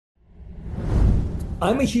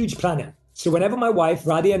I'm a huge planner, so whenever my wife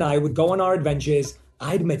Radhi and I would go on our adventures,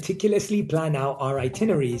 I'd meticulously plan out our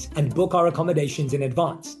itineraries and book our accommodations in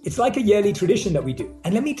advance. It's like a yearly tradition that we do.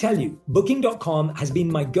 And let me tell you, Booking.com has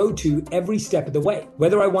been my go-to every step of the way.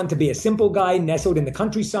 Whether I want to be a simple guy nestled in the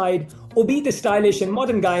countryside or be the stylish and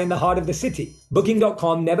modern guy in the heart of the city,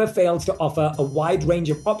 Booking.com never fails to offer a wide range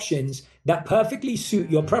of options that perfectly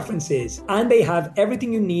suit your preferences, and they have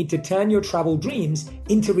everything you need to turn your travel dreams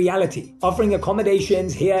into reality, offering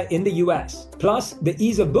accommodations here in the US. Plus, the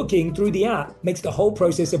ease of booking through the app makes the whole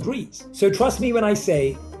process a breeze. So trust me when I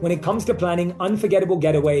say, when it comes to planning unforgettable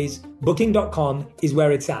getaways, Booking.com is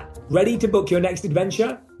where it's at. Ready to book your next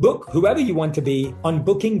adventure? Book whoever you want to be on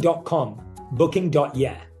Booking.com.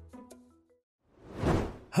 Booking.yeah.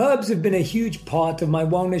 Herbs have been a huge part of my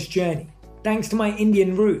wellness journey, thanks to my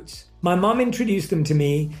Indian roots. My mum introduced them to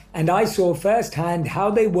me, and I saw firsthand how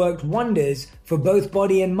they worked wonders for both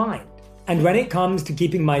body and mind. And when it comes to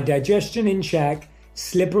keeping my digestion in check,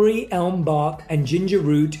 slippery elm bark and ginger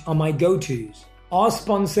root are my go-tos. Our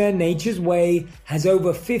sponsor, Nature's Way, has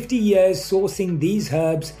over 50 years sourcing these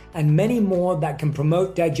herbs and many more that can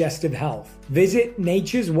promote digestive health. Visit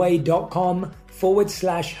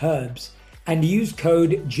naturesway.com/herbs and use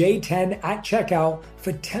code J10 at checkout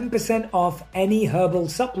for 10% off any herbal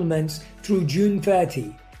supplements through June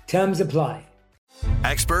 30. Terms apply.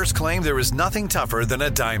 Experts claim there is nothing tougher than a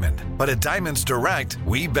diamond. But at Diamonds Direct,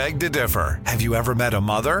 we beg to differ. Have you ever met a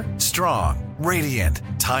mother? Strong, radiant,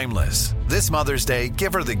 timeless. This Mother's Day,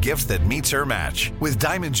 give her the gift that meets her match. With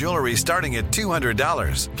diamond jewelry starting at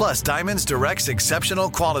 $200. Plus Diamonds Direct's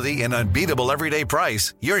exceptional quality and unbeatable everyday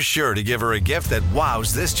price, you're sure to give her a gift that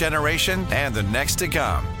wows this generation and the next to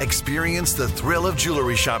come. Experience the thrill of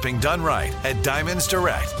jewelry shopping done right at Diamonds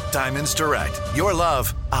Direct. Diamonds Direct. Your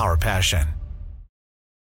love, our passion.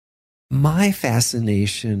 My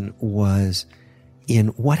fascination was in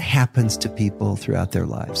what happens to people throughout their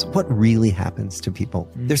lives. What really happens to people?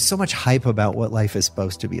 There's so much hype about what life is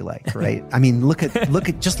supposed to be like, right? I mean, look at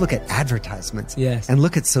advertisements. Yes. And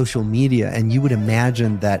look at social media, and you would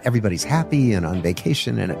imagine that everybody's happy and on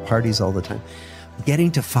vacation and at parties all the time.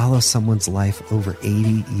 Getting to follow someone's life over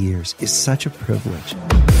 80 years is such a privilege.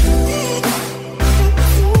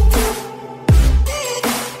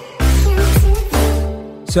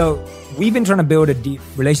 So we've been trying to build a deep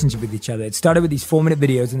relationship with each other. It started with these 4-minute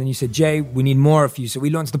videos, and then you said, Jay, we need more of you. So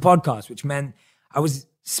we launched the podcast, which meant I was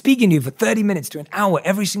speaking to you for 30 minutes to an hour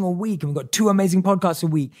every single week, and we've got 2 amazing podcasts a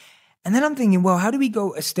week. And then I'm thinking, well, how do we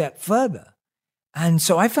go a step further? And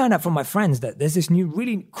so I found out from my friends that there's this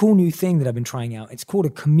really cool new thing that I've been trying out. It's called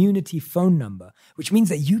a community phone number, which means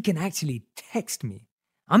that you can actually text me.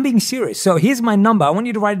 I'm being serious. So here's my number. I want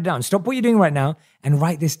you to write it down. Stop what you're doing right now and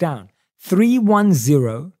write this down.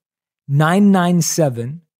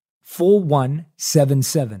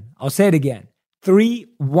 310-997-4177. I'll say it again.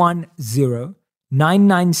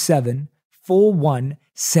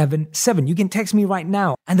 310-997-4177. You can text me right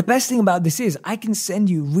now. And the best thing about this is I can send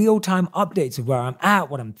you real-time updates of where I'm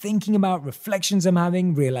at, what I'm thinking about, reflections I'm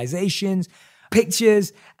having, realizations,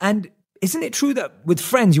 pictures. And isn't it true that with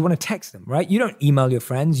friends, you want to text them, right? You don't email your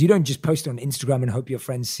friends. You don't just post it on Instagram and hope your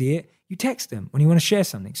friends see it. You text them when you want to share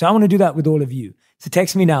something. So I want to do that with all of you. So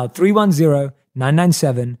text me now,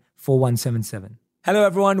 310-997-4177. Hello,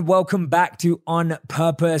 everyone. Welcome back to On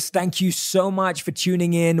Purpose. Thank you so much for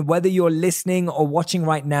tuning in. Whether you're listening or watching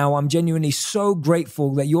right now, I'm genuinely so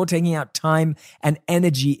grateful that you're taking out time and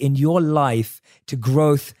energy in your life to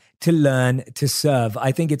growth, to learn, to serve.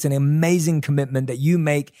 I think it's an amazing commitment that you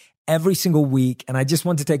make every single week. And I just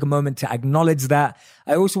want to take a moment to acknowledge that.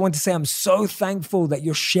 I also want to say I'm so thankful that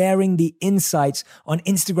you're sharing the insights on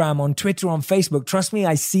Instagram, on Twitter, on Facebook. Trust me,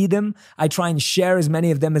 I see them. I try and share as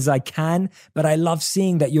many of them as I can, but I love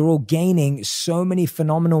seeing that you're all gaining so many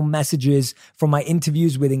phenomenal messages from my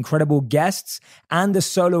interviews with incredible guests and the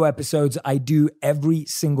solo episodes I do every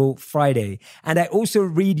single Friday. And I also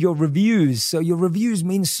read your reviews. So your reviews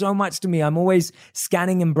mean so much to me. I'm always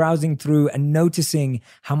scanning and browsing through and noticing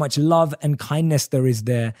how much love and kindness there is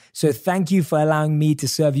there. So thank you for allowing me to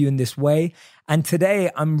serve you in this way. And today,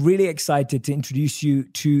 I'm really excited to introduce you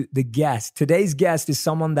to the guest. Today's guest is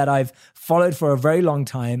someone that I've followed for a very long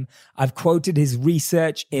time. I've quoted his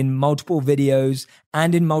research in multiple videos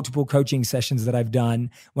and in multiple coaching sessions that I've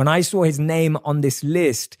done. When I saw his name on this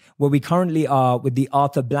list, where we currently are with the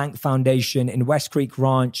Arthur Blank Foundation in West Creek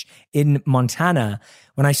Ranch in Montana,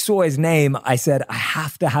 when I saw his name, I said, I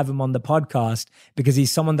have to have him on the podcast because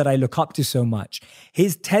he's someone that I look up to so much.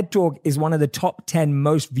 His TED Talk is one of the top 10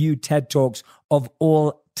 most viewed TED Talks of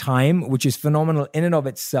all time, which is phenomenal in and of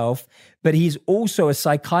itself. But he's also a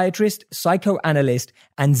psychiatrist, psychoanalyst,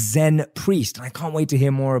 and Zen priest. And I can't wait to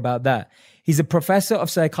hear more about that. He's a professor of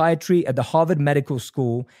psychiatry at the Harvard Medical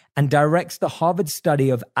School and directs the Harvard Study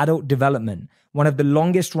of Adult Development, one of the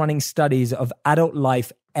longest running studies of adult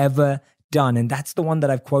life ever done. And that's the one that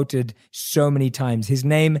I've quoted so many times. His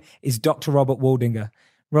name is Dr. Robert Waldinger.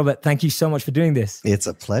 Robert, thank you so much for doing this. It's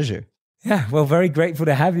a pleasure. Yeah, well, very grateful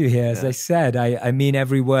to have you here. As I said, I mean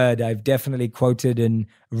every word. I've definitely quoted and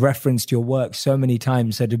referenced your work so many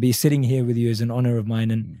times. So to be sitting here with you is an honor of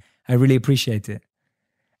mine, and I really appreciate it.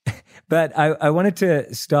 But I wanted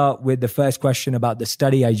to start with the first question about the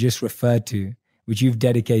study I just referred to, which you've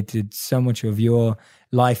dedicated so much of your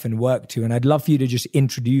life and work to. And I'd love for you to just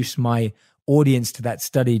introduce my audience to that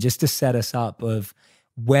study, just to set us up of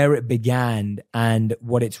where it began and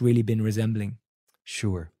what it's really been resembling.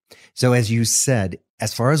 Sure. So as you said,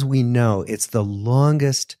 as far as we know, it's the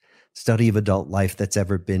longest study of adult life that's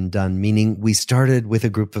ever been done, meaning we started with a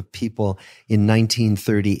group of people in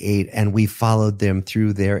 1938 and we followed them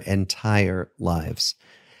through their entire lives.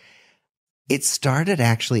 It started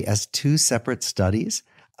actually as two separate studies,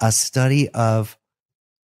 a study of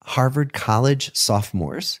Harvard College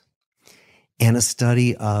sophomores and a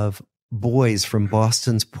study of boys from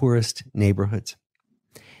Boston's poorest neighborhoods.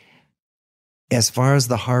 As far as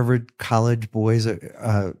the Harvard College boys,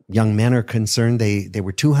 young men are concerned, there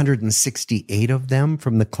were 268 of them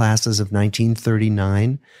from the classes of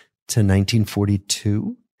 1939 to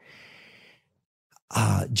 1942.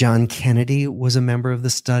 John Kennedy was a member of the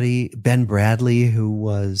study. Ben Bradley, who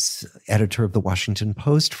was editor of the Washington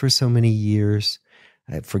Post for so many years,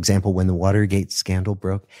 for example, when the Watergate scandal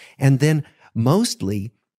broke. And then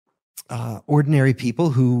mostly ordinary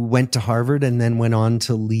people who went to Harvard and then went on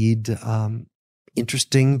to lead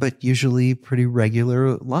interesting but usually pretty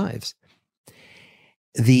regular lives.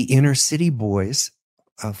 The inner city boys,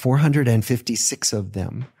 456 of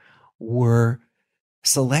them, were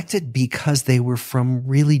selected because they were from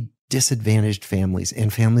really disadvantaged families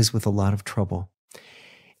and families with a lot of trouble.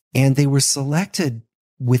 And they were selected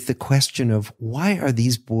with the question of, why are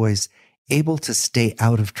these boys able to stay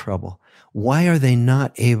out of trouble? Why do they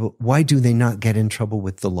not get in trouble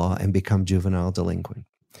with the law and become juvenile delinquent?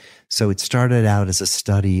 So it started out as a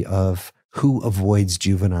study of who avoids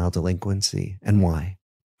juvenile delinquency and why.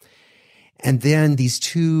 And then these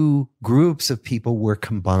two groups of people were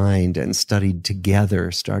combined and studied together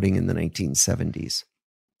starting in the 1970s.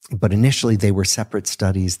 But initially they were separate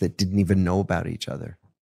studies that didn't even know about each other.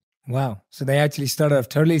 Wow. So they actually started off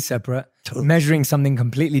totally separate, measuring something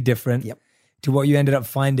completely different to what you ended up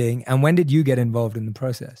finding. And when did you get involved in the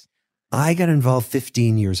process? I got involved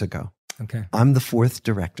 15 years ago. Okay. I'm the fourth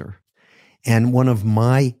director. And one of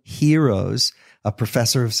my heroes, a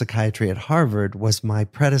professor of psychiatry at Harvard, was my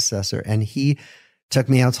predecessor. And he took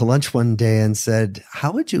me out to lunch one day and said,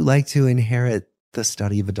 how would you like to inherit the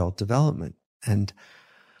study of adult development? And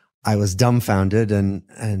I was dumbfounded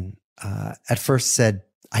and at first said,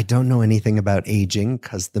 I don't know anything about aging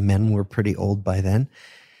because the men were pretty old by then.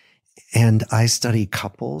 And I study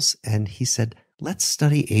couples. And he said, let's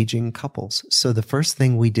study aging couples. So the first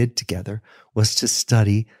thing we did together was to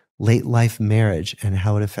study late life marriage and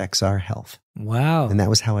how it affects our health. Wow. And that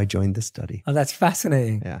was how I joined the study. Oh, that's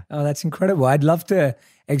fascinating. Yeah. Oh, that's incredible. I'd love to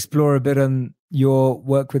explore a bit on your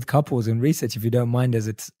work with couples and research, if you don't mind, as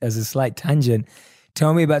a slight tangent.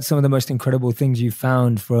 Tell me about some of the most incredible things you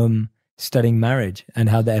found from studying marriage and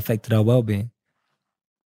how that affected our well-being.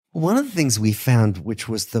 One of the things we found, which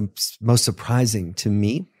was the most surprising to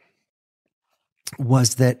me,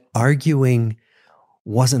 was that arguing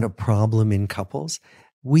wasn't a problem in couples.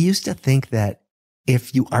 We used to think that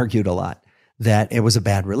if you argued a lot, that it was a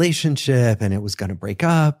bad relationship and it was going to break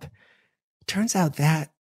up. Turns out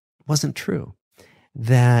that wasn't true.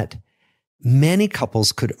 That many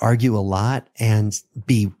couples could argue a lot and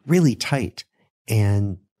be really tight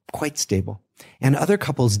and quite stable. And other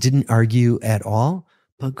couples didn't argue at all,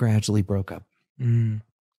 but gradually broke up.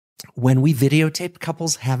 When we videotaped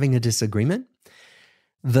couples having a disagreement,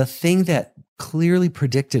 the thing that clearly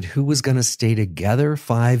predicted who was going to stay together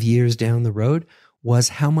 5 years down the road was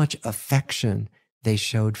how much affection they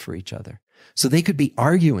showed for each other. So they could be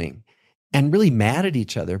arguing and really mad at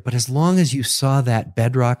each other, but as long as you saw that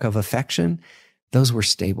bedrock of affection, those were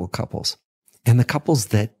stable couples. And the couples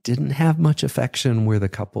that didn't have much affection were the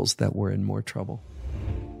couples that were in more trouble.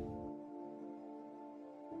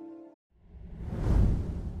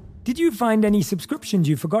 Did you find any subscriptions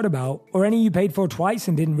you forgot about or any you paid for twice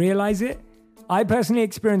and didn't realize it? I personally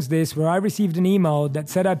experienced this where I received an email that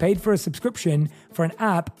said I paid for a subscription for an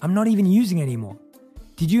app I'm not even using anymore.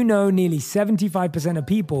 Did you know nearly 75% of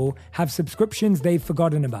people have subscriptions they've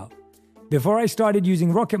forgotten about? Before I started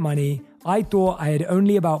using Rocket Money, I thought I had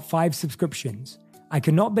only about 5 subscriptions. I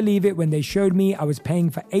could not believe it when they showed me I was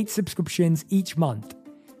paying for 8 subscriptions each month.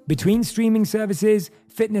 Between streaming services,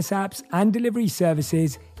 fitness apps, and delivery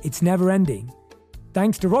services, it's never ending.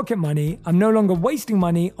 Thanks to Rocket Money, I'm no longer wasting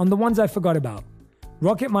money on the ones I forgot about.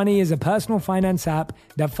 Rocket Money is a personal finance app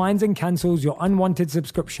that finds and cancels your unwanted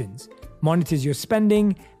subscriptions, monitors your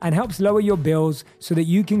spending, and helps lower your bills so that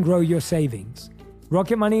you can grow your savings.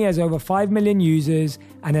 Rocket Money has over 5 million users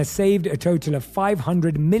and has saved a total of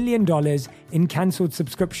 $500 million in cancelled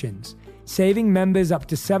subscriptions, saving members up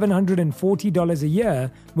to $740 a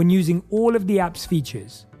year when using all of the app's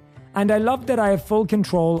features. And I love that I have full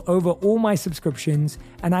control over all my subscriptions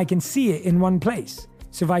and I can see it in one place.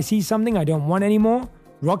 So if I see something I don't want anymore,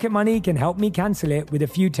 Rocket Money can help me cancel it with a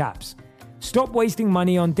few taps. Stop wasting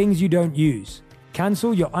money on things you don't use.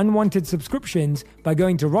 Cancel your unwanted subscriptions by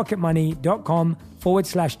going to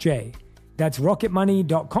rocketmoney.com/J. That's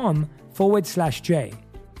rocketmoney.com/J.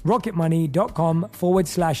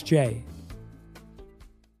 rocketmoney.com/J.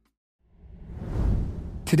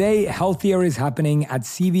 Today, healthier is happening at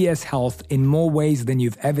CVS Health in more ways than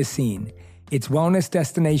you've ever seen. It's wellness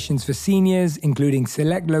destinations for seniors, including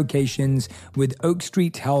select locations with Oak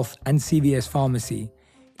Street Health and CVS Pharmacy.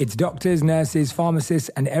 It's doctors, nurses, pharmacists,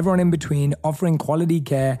 and everyone in between offering quality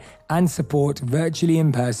care and support virtually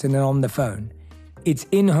in person and on the phone. It's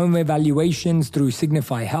in-home evaluations through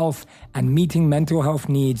Signify Health and meeting mental health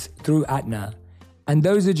needs through Aetna. And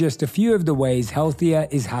those are just a few of the ways healthier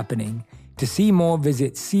is happening. To see more,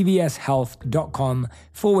 visit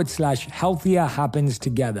cvshealth.com/healthier happens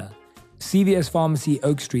together. CVS Pharmacy,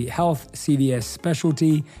 Oak Street Health, CVS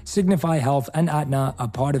Specialty, Signify Health, and Aetna are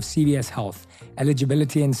part of CVS Health.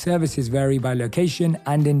 Eligibility and services vary by location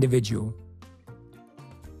and individual.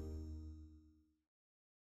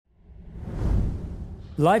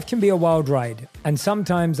 Life can be a wild ride, and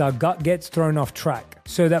sometimes our gut gets thrown off track.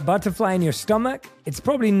 So that butterfly in your stomach, it's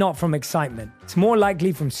probably not from excitement. It's more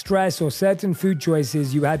likely from stress or certain food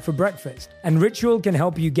choices you had for breakfast. And Ritual can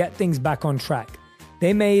help you get things back on track.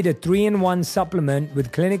 They made a 3-in-1 supplement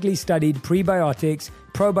with clinically studied prebiotics,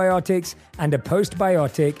 probiotics, and a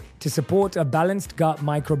postbiotic to support a balanced gut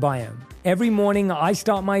microbiome. Every morning, I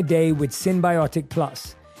start my day with Synbiotic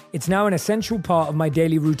Plus. It's now an essential part of my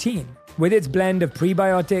daily routine. With its blend of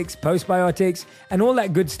prebiotics, postbiotics, and all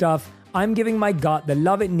that good stuff, I'm giving my gut the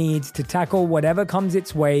love it needs to tackle whatever comes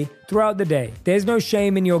its way throughout the day. There's no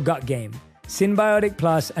shame in your gut game. Synbiotic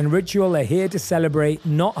Plus and Ritual are here to celebrate,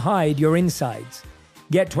 not hide your insides.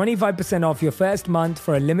 Get 25% off your first month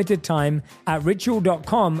for a limited time at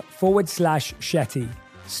ritual.com/Shetty.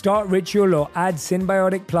 Start Ritual or add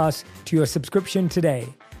Synbiotic Plus to your subscription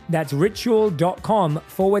today. That's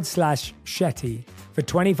ritual.com/Shetty for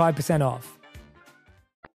 25% off.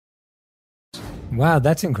 Wow,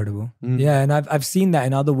 that's incredible. Yeah, and I've seen that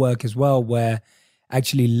in other work as well, where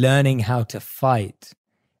actually learning how to fight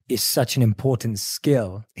is such an important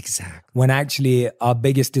skill. Exactly. When actually our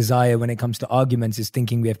biggest desire when it comes to arguments is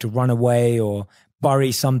thinking we have to run away or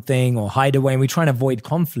bury something or hide away, and we try and avoid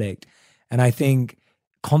conflict. And I think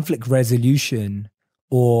conflict resolution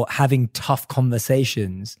or having tough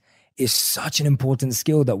conversations is such an important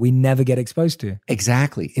skill that we never get exposed to.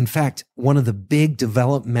 Exactly. In fact, one of the big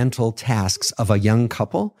developmental tasks of a young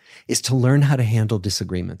couple is to learn how to handle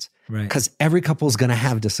disagreements. Right. Because every couple is going to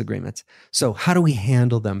have disagreements. So how do we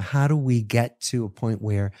handle them? How do we get to a point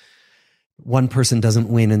where one person doesn't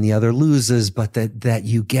win and the other loses, but that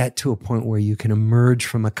you get to a point where you can emerge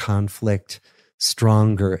from a conflict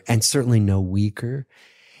stronger and certainly no weaker?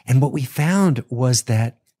 And what we found was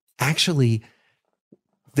that actually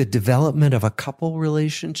the development of a couple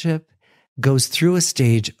relationship goes through a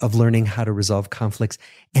stage of learning how to resolve conflicts.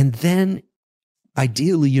 And then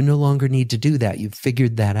ideally, you no longer need to do that. You've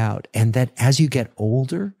figured that out. And that as you get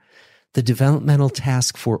older, the developmental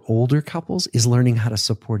task for older couples is learning how to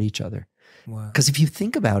support each other. Because if you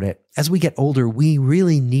think about it, as we get older, we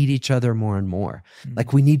really need each other more and more.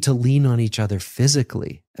 Like we need to lean on each other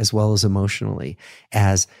physically as well as emotionally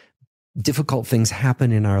as difficult things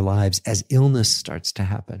happen in our lives, as illness starts to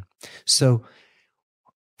happen. So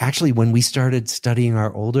actually, when we started studying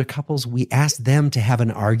our older couples, we asked them to have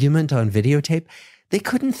an argument on videotape. They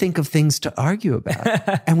couldn't think of things to argue about.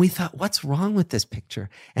 And we thought, what's wrong with this picture?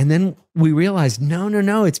 And then we realized,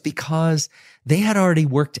 no, it's because they had already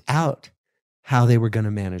worked out how they were going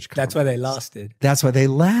to manage conflict. That's why they lasted. That's why they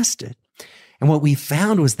lasted. And what we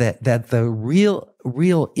found was that the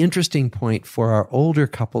real interesting point for our older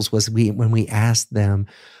couples was when we asked them,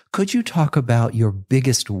 could you talk about your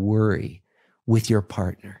biggest worry with your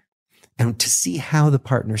partner and to see how the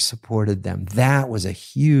partner supported them. That was a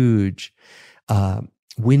huge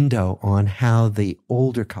window on how the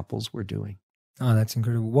older couples were doing. Oh, that's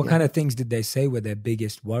incredible. What kind of things did they say were their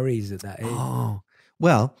biggest worries at that age? Oh,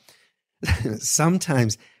 well,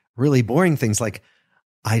 sometimes really boring things like,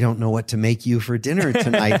 I don't know what to make you for dinner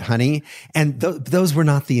tonight, honey. And those were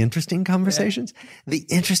not the interesting conversations. Yeah. The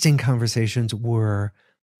interesting conversations were,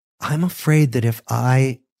 I'm afraid that if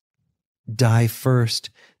I die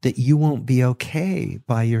first, that you won't be okay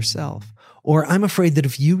by yourself. Or I'm afraid that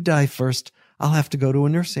if you die first, I'll have to go to a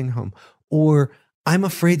nursing home. Or I'm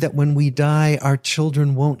afraid that when we die, our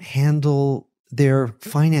children won't handle their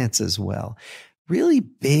finances well. Really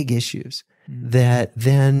big issues that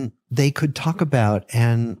then they could talk about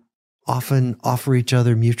and often offer each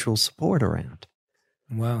other mutual support around.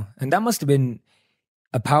 Wow. And that must have been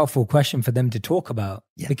a powerful question for them to talk about.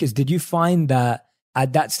 Yeah. Because did you find that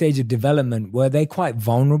at that stage of development, were they quite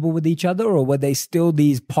vulnerable with each other, or were they still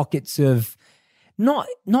these pockets of not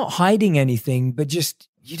hiding anything, but you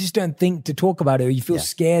just don't think to talk about it, or you feel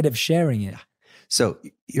scared of sharing it? So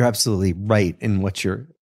you're absolutely right in what you're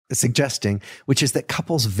suggesting, which is that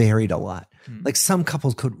couples varied a lot. Like some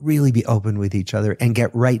couples could really be open with each other and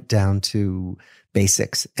get right down to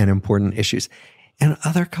basics and important issues. And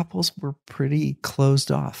other couples were pretty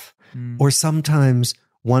closed off. Or sometimes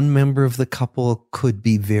one member of the couple could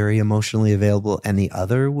be very emotionally available and the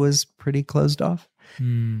other was pretty closed off.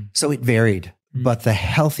 So it varied. But the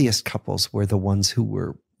healthiest couples were the ones who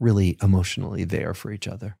were really emotionally there for each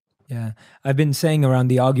other. Yeah. I've been saying around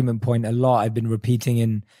the argument point a lot. I've been repeating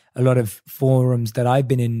in a lot of forums that I've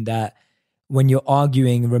been in that when you're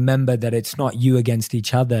arguing, remember that it's not you against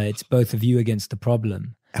each other. It's both of you against the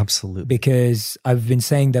problem. Absolutely. Because I've been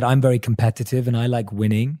saying that I'm very competitive and I like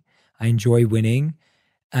winning. I enjoy winning.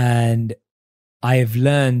 And I have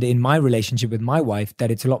learned in my relationship with my wife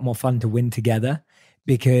that it's a lot more fun to win together,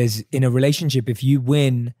 because in a relationship, if you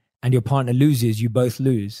win and your partner loses, you both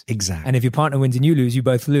lose. Exactly. And if your partner wins and you lose, you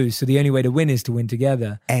both lose. So the only way to win is to win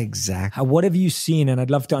together. Exactly. What have you seen? And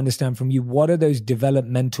I'd love to understand from you, what are those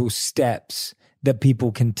developmental steps that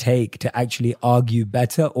people can take to actually argue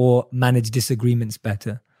better or manage disagreements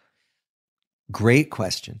better? Great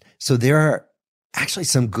question. So there are actually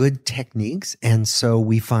some good techniques. And so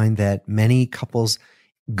we find that many couples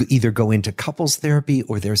either go into couples therapy,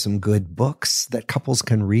 or there's some good books that couples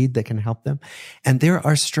can read that can help them. And there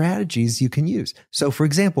are strategies you can use. So for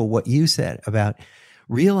example, what you said about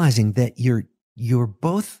realizing that you're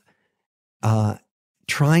both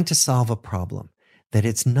trying to solve a problem, that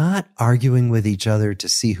it's not arguing with each other to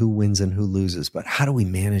see who wins and who loses, but how do we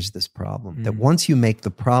manage this problem? That once you make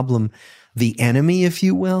the problem the enemy, if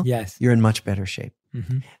you will, you're in much better shape.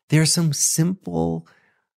 There are some simple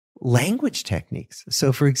language techniques.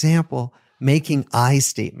 So for example, making I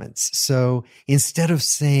statements. So instead of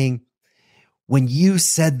saying, when you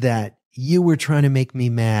said that, you were trying to make me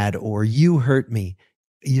mad or you hurt me,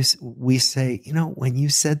 we say, when you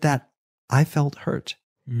said that, I felt hurt.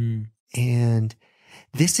 And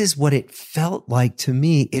this is what it felt like to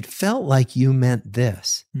me. It felt like you meant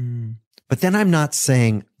this. But then I'm not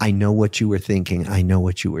saying, I know what you were thinking. I know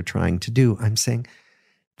what you were trying to do. I'm saying,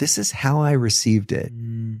 this is how I received it.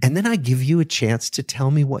 And then I give you a chance to tell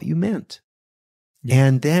me what you meant.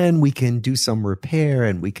 And then we can do some repair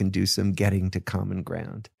and we can do some getting to common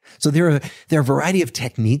ground. So there are a variety of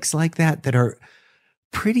techniques like that that are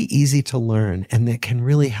pretty easy to learn and that can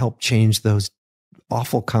really help change those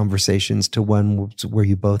awful conversations to one where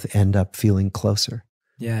you both end up feeling closer.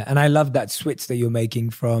 Yeah. And I love that switch that you're making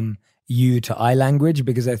from you to I language,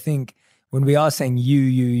 because I think when we are saying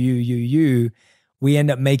you, we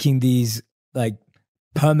end up making these like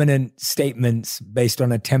permanent statements based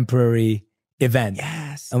on a temporary event.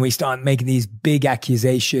 Yes. And we start making these big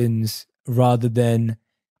accusations rather than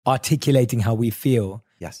articulating how we feel.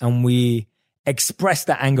 Yes. And we express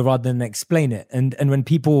that anger rather than explain it. And when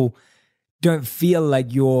people don't feel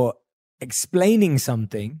like you're explaining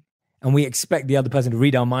something and we expect the other person to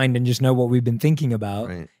read our mind and just know what we've been thinking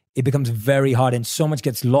about, it becomes very hard and so much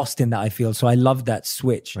gets lost in that, I feel. So I love that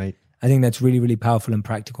switch. Right. I think that's really, really powerful and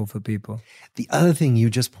practical for people. The other thing you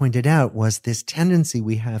just pointed out was this tendency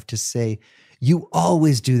we have to say, you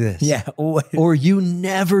always do this. Yeah, always. Or you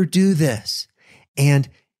never do this. And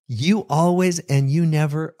you always and you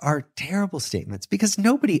never are terrible statements, because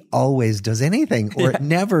nobody always does anything or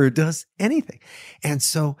never does anything. And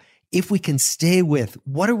so if we can stay with,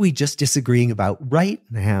 what are we just disagreeing about right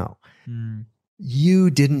now? You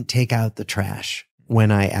didn't take out the trash when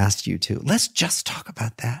I asked you to. Let's just talk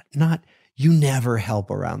about that. Not, you never help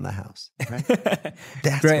around the house, right?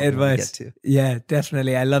 That's great what advice. Get to. Yeah,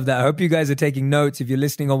 definitely. I love that. I hope you guys are taking notes. If you're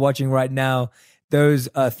listening or watching right now, those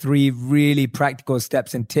are 3 really practical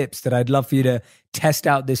steps and tips that I'd love for you to test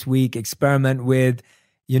out this week, experiment with.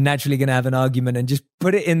 You're naturally going to have an argument and just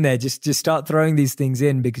put it in there. Just start throwing these things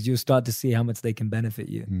in because you'll start to see how much they can benefit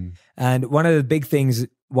you. And one of the big things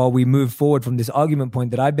while we move forward from this argument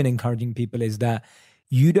point that I've been encouraging people is that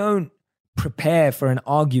you don't prepare for an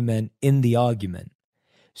argument in the argument.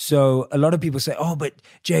 So a lot of people say, oh, but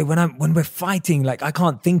Jay, when we're fighting, like I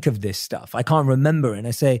can't think of this stuff. I can't remember. And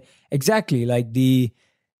I say, exactly, like the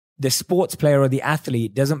sports player or the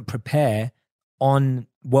athlete doesn't prepare on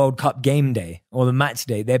World Cup game day or the match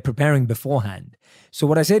day. They're preparing beforehand. So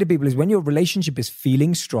what I say to people is when your relationship is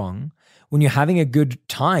feeling strong, when you're having a good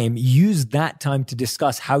time, use that time to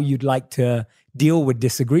discuss how you'd like to deal with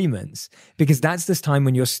disagreements, because that's this time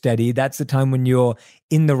when you're steady. That's the time when you're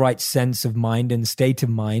in the right sense of mind and state of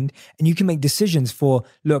mind. And you can make decisions for,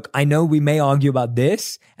 look, I know we may argue about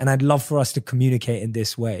this and I'd love for us to communicate in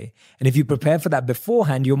this way. And if you prepare for that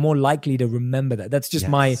beforehand, you're more likely to remember that. That's just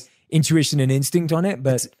my intuition and instinct on it.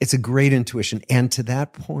 But it's a great intuition. And to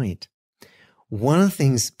that point, one of the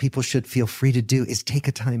things people should feel free to do is take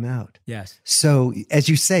a time out. Yes. So as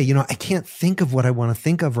you say, I can't think of what I want to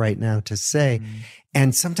think of right now to say.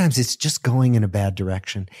 And sometimes it's just going in a bad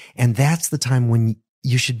direction. And that's the time when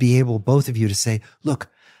you should be able, both of you, to say, look,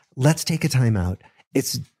 let's take a time out.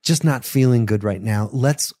 It's just not feeling good right now.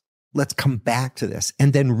 Let's come back to this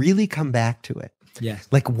and then really come back to it. Yes.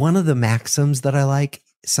 Like one of the maxims that I like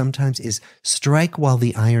sometimes is strike while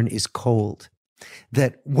the iron is cold.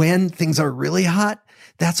 That when things are really hot,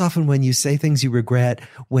 that's often when you say things you regret,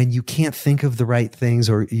 when you can't think of the right things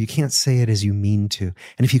or you can't say it as you mean to.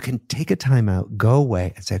 And if you can take a time out, go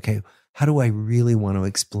away and say, okay, how do I really want to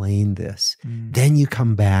explain this? Then you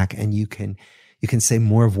come back and you can say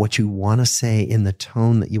more of what you want to say in the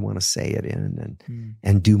tone that you want to say it in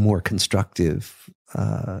and do more constructive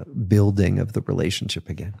building of the relationship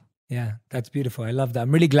again. Yeah, that's beautiful. I love that.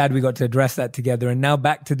 I'm really glad we got to address that together. And now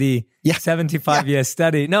back to the 75-year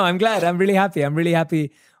study. No, I'm glad. I'm really happy. I'm really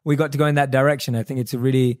happy we got to go in that direction. I think it's a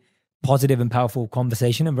really positive and powerful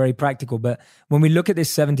conversation and very practical. But when we look at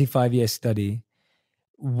this 75-year study,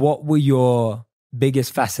 what were your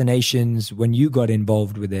biggest fascinations when you got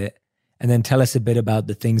involved with it? And then tell us a bit about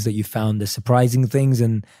the things that you found, the surprising things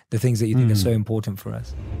and the things that you think are so important for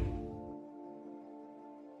us.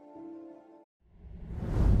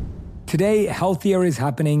 Today, healthier is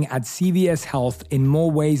happening at CVS Health in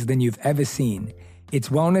more ways than you've ever seen. It's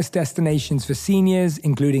wellness destinations for seniors,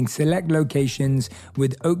 including select locations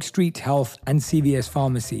with Oak Street Health and CVS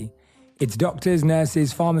Pharmacy. It's doctors,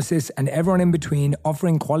 nurses, pharmacists, and everyone in between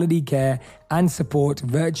offering quality care and support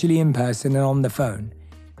virtually in person and on the phone.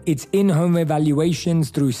 It's in-home evaluations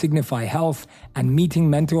through Signify Health and meeting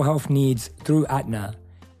mental health needs through Aetna.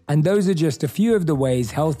 And those are just a few of the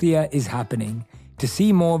ways healthier is happening. To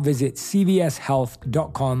see more, visit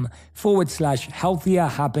cvshealth.com/healthier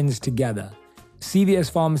happens together.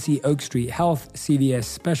 CVS Pharmacy, Oak Street Health, CVS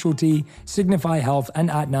Specialty, Signify Health,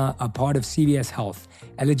 and Aetna are part of CVS Health.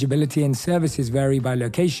 Eligibility and services vary by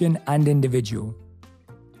location and individual.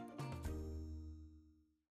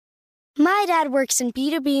 My dad works in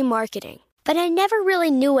B2B marketing, but I never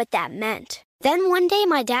really knew what that meant. Then one day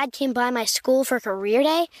my dad came by my school for career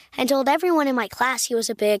day and told everyone in my class he was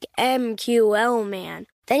a big MQL man.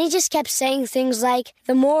 Then he just kept saying things like,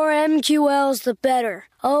 the more MQLs, the better,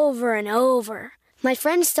 over and over. My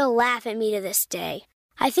friends still laugh at me to this day.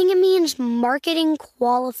 I think it means marketing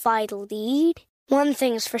qualified lead. One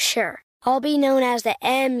thing's for sure, I'll be known as the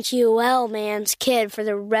MQL man's kid for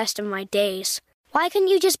the rest of my days. Why couldn't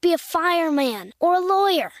you just be a fireman or a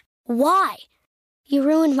lawyer? Why? You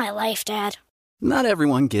ruined my life, Dad. Not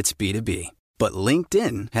everyone gets B2B, but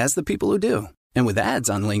LinkedIn has the people who do. And with ads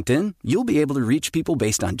on LinkedIn, you'll be able to reach people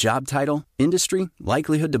based on job title, industry,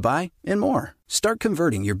 likelihood to buy, and more. Start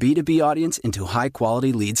converting your B2B audience into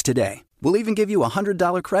high-quality leads today. We'll even give you a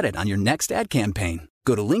 $100 credit on your next ad campaign.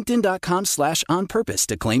 Go to linkedin.com/onpurpose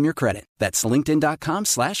to claim your credit. That's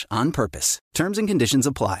linkedin.com/onpurpose. Terms and conditions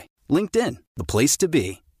apply. LinkedIn, the place to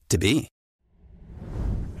be, to be.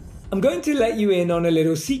 I'm going to let you in on a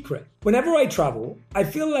little secret. Whenever I travel, I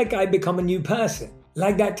feel like I become a new person.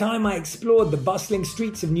 Like that time I explored the bustling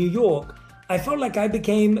streets of New York, I felt like I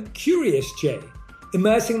became Curious Jay,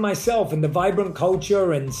 immersing myself in the vibrant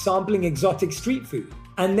culture and sampling exotic street food.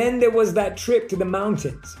 And then there was that trip to the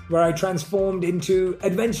mountains where I transformed into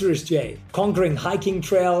Adventurous Jay, conquering hiking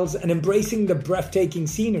trails and embracing the breathtaking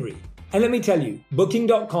scenery. And let me tell you,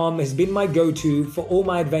 Booking.com has been my go-to for all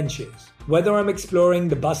my adventures. Whether I'm exploring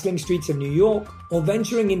the bustling streets of New York or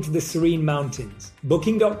venturing into the serene mountains,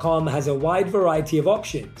 Booking.com has a wide variety of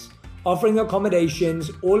options, offering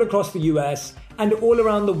accommodations all across the US and all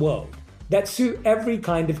around the world that suit every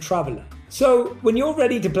kind of traveler. So when you're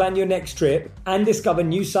ready to plan your next trip and discover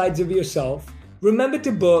new sides of yourself, remember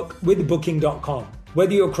to book with Booking.com.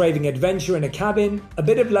 Whether you're craving adventure in a cabin, a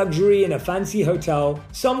bit of luxury in a fancy hotel,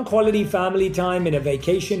 some quality family time in a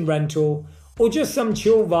vacation rental, or just some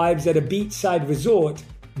chill vibes at a beachside resort,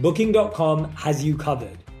 Booking.com has you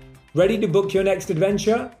covered. Ready to book your next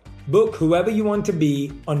adventure? Book whoever you want to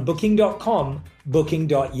be on Booking.com,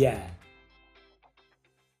 Booking.yeah.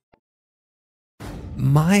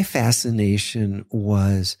 My fascination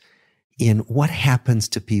was in what happens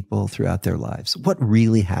to people throughout their lives. What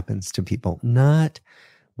really happens to people, not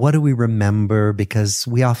what do we remember, because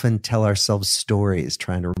we often tell ourselves stories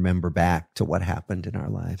trying to remember back to what happened in our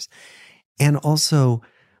lives. And also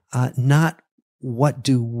not what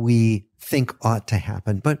do we think ought to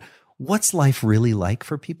happen, but what's life really like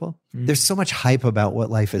for people? There's so much hype about what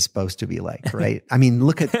life is supposed to be like, right? I mean,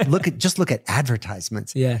 look at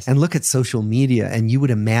advertisements, yes, and look at social media, and you would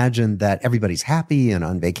imagine that everybody's happy and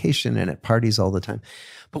on vacation and at parties all the time.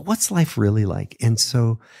 But what's life really like? And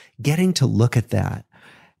so getting to look at that,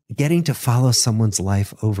 getting to follow someone's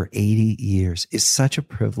life over 80 years is such a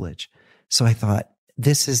privilege. So I thought,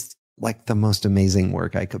 this is like the most amazing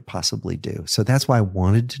work I could possibly do. So that's why I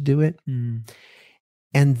wanted to do it.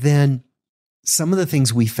 And then some of the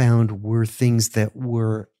things we found were things that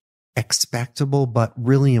were expectable, but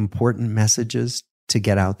really important messages to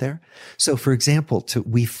get out there. So for example,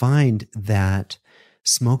 we find that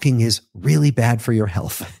smoking is really bad for your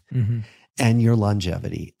health and your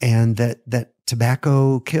longevity, and that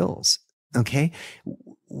tobacco kills. Okay.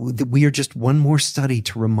 We are just one more study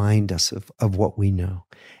to remind us of what we know.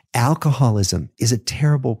 Alcoholism is a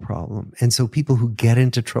terrible problem. And so people who get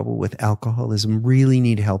into trouble with alcoholism really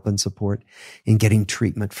need help and support in getting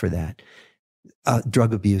treatment for that.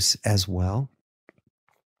 Drug abuse as well.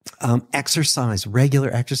 Exercise,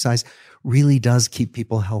 regular exercise really does keep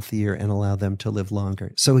people healthier and allow them to live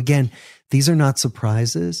longer. So again, these are not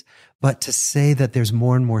surprises, but to say that there's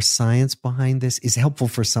more and more science behind this is helpful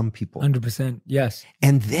for some people. 100%, yes.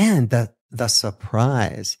 And then the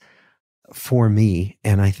surprise for me,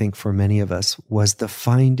 and I think for many of us, was the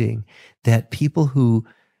finding that people who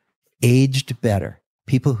aged better,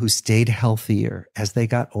 people who stayed healthier as they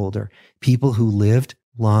got older, people who lived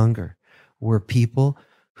longer, were people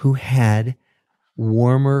who had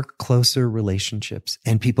warmer, closer relationships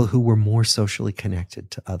and people who were more socially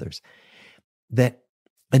connected to others. That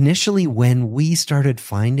initially, when we started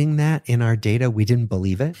finding that in our data, we didn't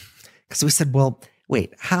believe it, because we said, well,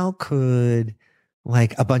 wait, how could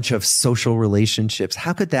like a bunch of social relationships,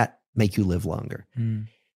 how could that make you live longer?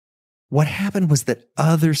 What happened was that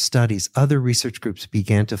other studies, other research groups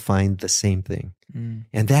began to find the same thing.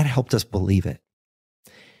 And that helped us believe it.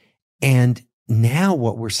 And now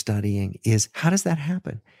what we're studying is, how does that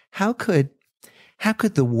happen? How could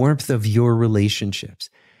the warmth of your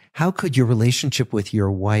relationships, how could your relationship with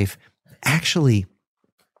your wife actually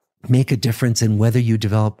make a difference in whether you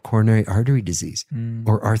develop coronary artery disease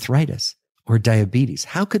or arthritis or diabetes?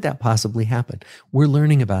 How could that possibly happen? We're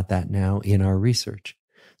learning about that now in our research.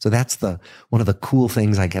 So that's one of the cool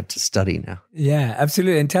things I get to study now. Yeah,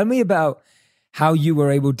 absolutely. And tell me about how you were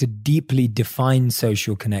able to deeply define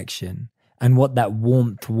social connection and what that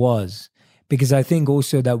warmth was. Because I think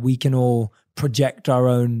also that we can all project our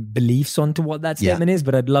own beliefs onto what that statement is,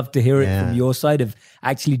 but I'd love to hear it from your side of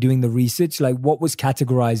actually doing the research. Like, what was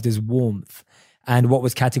categorized as warmth and what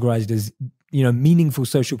was categorized as, meaningful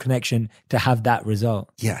social connection to have that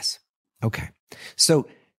result? Yes. Okay. So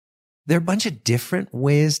there are a bunch of different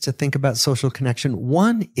ways to think about social connection.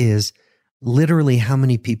 One is literally how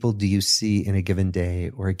many people do you see in a given day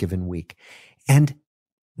or a given week? And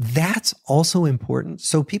that's also important.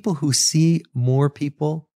 So people who see more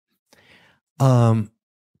people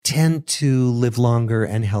tend to live longer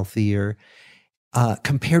and healthier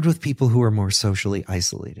compared with people who are more socially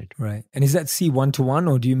isolated. Right. And is that C one-to-one,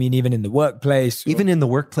 or do you mean even in the workplace? Even in the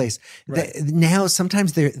workplace. Right. Now,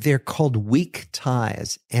 sometimes they're called weak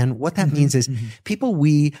ties. And what that means is people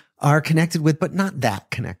we are connected with, but not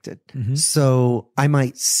that connected. So I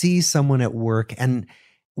might see someone at work and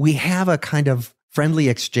we have a kind of friendly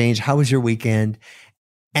exchange. How was your weekend?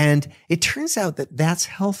 And it turns out that that's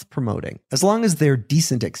health promoting, as long as they're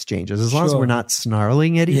decent exchanges, as long as we're not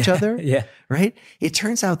snarling at each other, right? It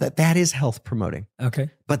turns out that that is health promoting. Okay.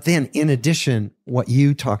 But then in addition, what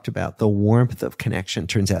you talked about, the warmth of connection,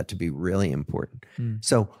 turns out to be really important.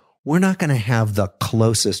 So we're not going to have the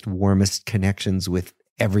closest, warmest connections with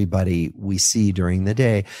everybody we see during the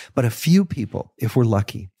day, but a few people, if we're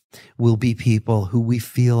lucky, will be people who we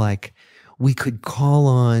feel like we could call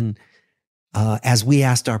on. As we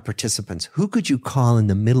asked our participants, who could you call in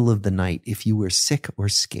the middle of the night if you were sick or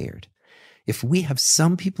scared? If we have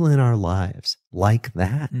some people in our lives like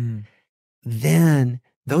that, then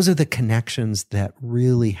those are the connections that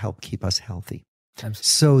really help keep us healthy. Absolutely.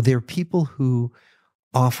 So there are people who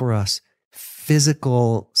offer us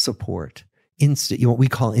physical support, what we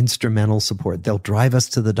call instrumental support. They'll drive us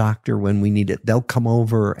to the doctor when we need it. They'll come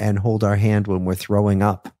over and hold our hand when we're throwing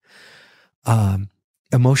up.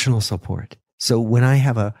 Emotional support. So when I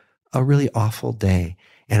have a really awful day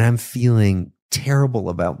and I'm feeling terrible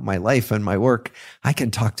about my life and my work, I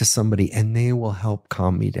can talk to somebody and they will help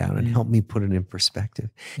calm me down and help me put it in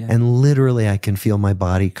perspective. Yeah. And literally I can feel my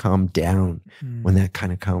body calm down when that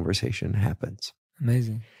kind of conversation happens.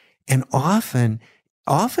 Amazing. And often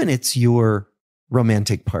it's your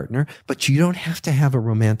romantic partner, but you don't have to have a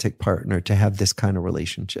romantic partner to have this kind of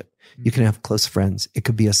relationship. You can have close friends. It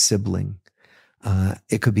could be a sibling.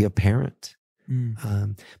 It could be a parent.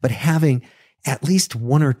 But having at least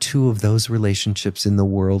one or two of those relationships in the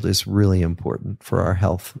world is really important for our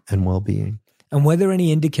health and well-being. And were there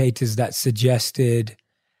any indicators that suggested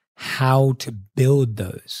how to build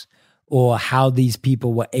those or how these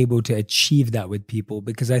people were able to achieve that with people?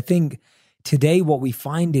 Because I think today what we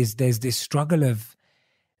find is there's this struggle of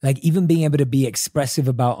like even being able to be expressive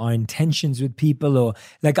about our intentions with people, or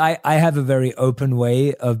like I have a very open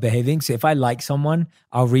way of behaving. So if I like someone,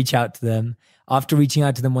 I'll reach out to them. After reaching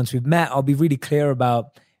out to them once we've met, I'll be really clear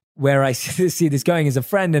about where I see this going as a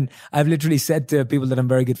friend. And I've literally said to people that I'm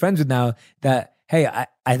very good friends with now that, hey,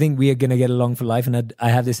 I think we are going to get along for life, and I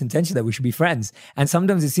have this intention that we should be friends. And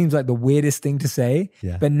sometimes it seems like the weirdest thing to say,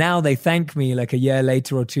 but now they thank me like a year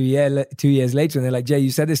later or 2 years later, and they're like, Jay,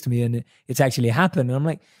 you said this to me and it's actually happened. And I'm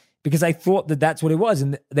like, because I thought that that's what it was.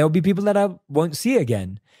 And there'll be people that I won't see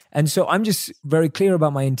again. And so I'm just very clear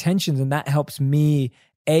about my intentions, and that helps me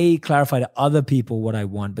clarify to other people what I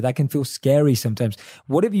want, but that can feel scary sometimes.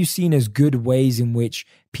 What have you seen as good ways in which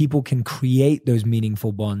people can create those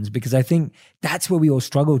meaningful bonds? Because I think that's where we all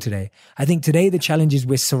struggle today. I think today the challenge is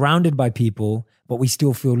we're surrounded by people, but we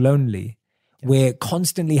still feel lonely. Yes. We're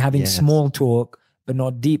constantly having small talk, but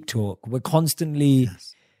not deep talk. We're constantly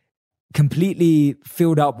completely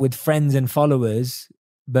filled up with friends and followers,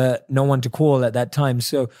 but no one to call at that time.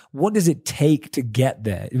 So what does it take to get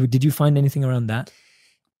there? Did you find anything around that?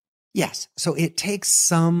 Yes. So it takes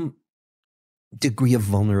some degree of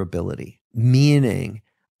vulnerability, meaning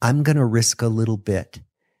I'm going to risk a little bit.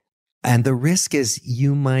 And the risk is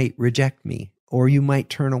you might reject me or you might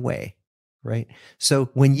turn away, right?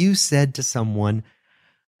 So when you said to someone,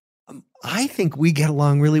 I think we get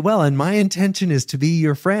along really well and my intention is to be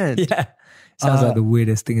your friend. Yeah. Sounds like the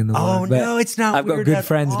weirdest thing in the world. Oh, no, it's not I've weird. I've got good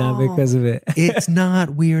friends now because of it. It's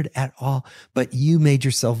not weird at all. But you made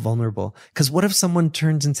yourself vulnerable. Because what if someone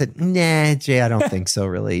turns and said, nah, Jay, I don't think so,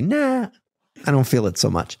 really. Nah, I don't feel it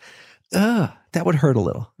so much. That would hurt a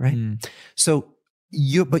little, right? So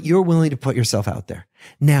you're willing to put yourself out there.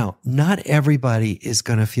 Now, not everybody is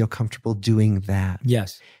going to feel comfortable doing that.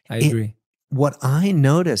 Yes, I agree. What I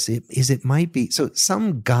notice is it might be, so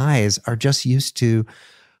some guys are just used to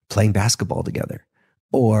playing basketball together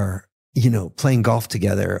or, playing golf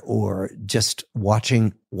together or just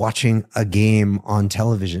watching a game on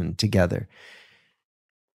television together.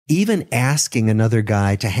 Even asking another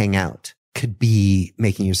guy to hang out could be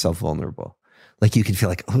making yourself vulnerable. Like you could feel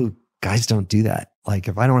like, oh, guys don't do that. Like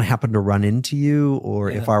if I don't happen to run into you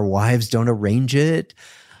or if our wives don't arrange it,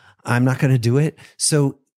 I'm not going to do it.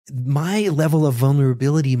 So my level of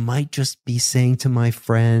vulnerability might just be saying to my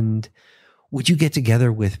friend, would you get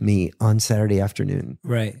together with me on Saturday afternoon?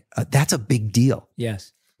 Right. That's a big deal.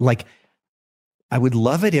 Yes. Like, I would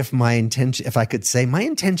love it if I could say my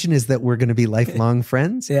intention is that we're going to be lifelong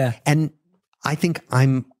friends. Yeah. And I think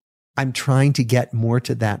I'm trying to get more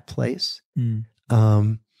to that place.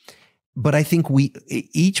 But I think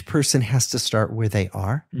each person has to start where they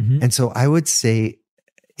are. And so I would say,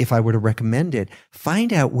 if I were to recommend it,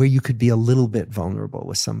 find out where you could be a little bit vulnerable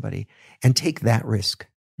with somebody and take that risk.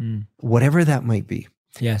 Whatever that might be.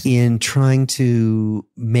 Yes. In trying to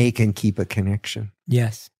make and keep a connection.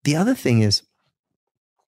 Yes. The other thing is,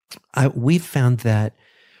 we've found that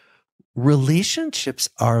relationships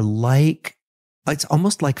are it's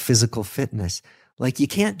almost like physical fitness. Like you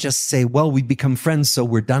can't just say, well, we become friends, so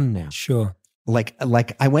we're done now. Sure. Like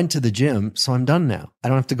I went to the gym, so I'm done now. I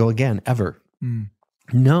don't have to go again, ever.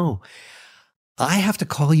 No. I have to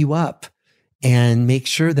call you up and make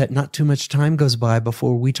sure that not too much time goes by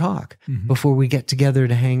before we talk, before we get together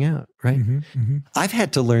to hang out, right? I've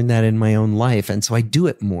had to learn that in my own life. And so I do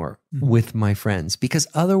it more with my friends, because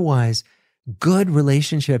otherwise good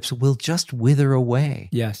relationships will just wither away.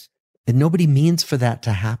 Yes. And nobody means for that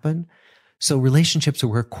to happen. So relationships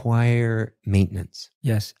require maintenance.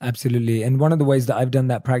 Yes, absolutely. And one of the ways that I've done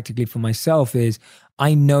that practically for myself is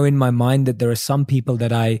I know in my mind that there are some people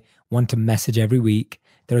that I want to message every week.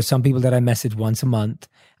 There are some people that I message once a month.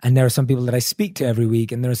 And there are some people that I speak to every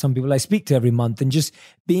week. And there are some people I speak to every month. And just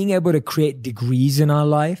being able to create degrees in our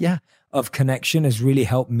life of connection has really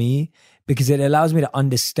helped me, because it allows me to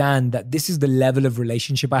understand that this is the level of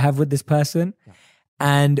relationship I have with this person.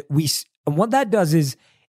 And what that does is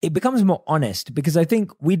it becomes more honest, because I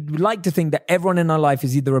think we'd like to think that everyone in our life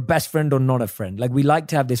is either a best friend or not a friend. Like, we like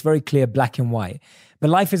to have this very clear black and white, but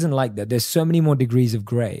life isn't like that. There's so many more degrees of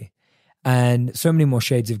gray and so many more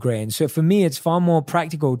shades of gray. And so for me, it's far more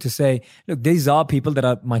practical to say, look, these are people that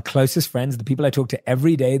are my closest friends, the people I talk to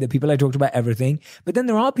every day, the people I talk to about everything. But then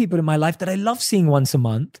there are people in my life that I love seeing once a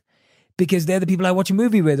month, because they're the people I watch a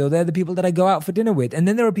movie with, or they're the people that I go out for dinner with. And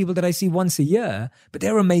then there are people that I see once a year, but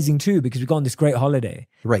they're amazing too, because we've gone on this great holiday,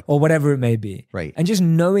 right? Or whatever it may be. Right. And just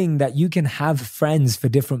knowing that you can have friends for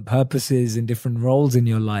different purposes and different roles in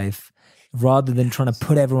your life, rather than trying to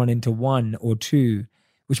put everyone into one or two,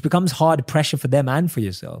 which becomes hard pressure for them and for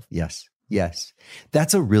yourself. Yes. Yes.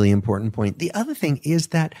 That's a really important point. The other thing is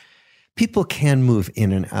that people can move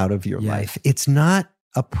in and out of your life. It's not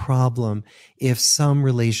a problem if some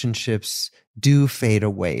relationships do fade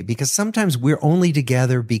away, because sometimes we're only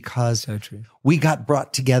together because we got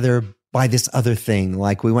brought together by this other thing,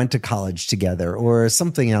 like we went to college together or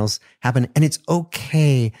something else happened. And it's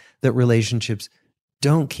okay that relationships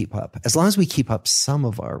don't keep up, as long as we keep up some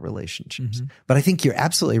of our relationships. But I think you're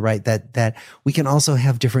absolutely right that we can also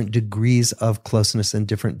have different degrees of closeness and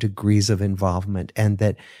different degrees of involvement, and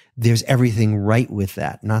that there's everything right with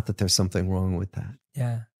that, not that there's something wrong with that.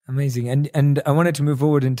 Yeah, amazing. And I wanted to move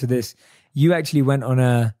forward into this. You actually went on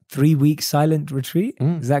a 3-week silent retreat.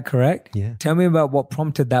 Is that correct? Yeah. Tell me about what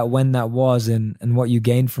prompted that, when that was, and what you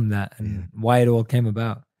gained from that, and why it all came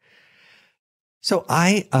about. So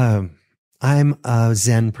I'm a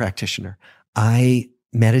Zen practitioner. I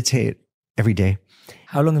meditate every day.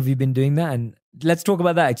 How long have you been doing that? And let's talk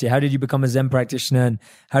about that actually. How did you become a Zen practitioner, and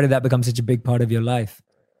how did that become such a big part of your life?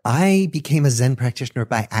 I became a Zen practitioner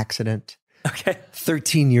by accident. Okay.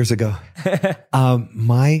 13 years ago.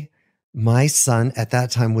 My son at that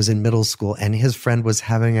time was in middle school, and his friend was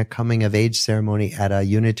having a coming of age ceremony at a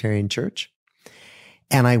Unitarian church.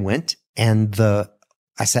 And I went, and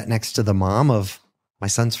I sat next to the mom of my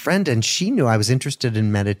son's friend, and she knew I was interested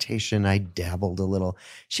in meditation. I dabbled a little.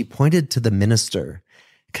 She pointed to the minister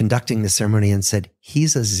conducting the ceremony and said,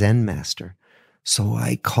 "He's a Zen master." So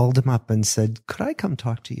I called him up and said, "Could I come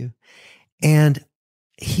talk to you?" And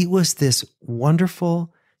he was this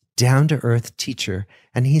wonderful, down-to-earth teacher.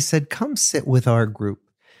 And he said, "Come sit with our group."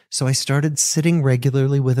 So I started sitting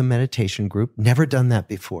regularly with a meditation group, never done that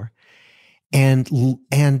before, and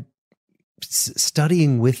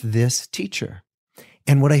studying with this teacher.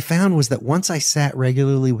 And what I found was that once I sat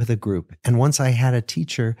regularly with a group and once I had a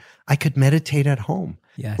teacher, I could meditate at home.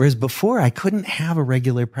 Yes. Whereas before I couldn't have a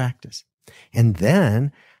regular practice. And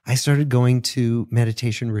then I started going to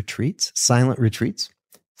meditation retreats, silent retreats,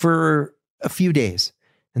 for a few days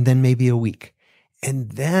and then maybe a week. And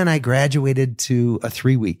then I graduated to a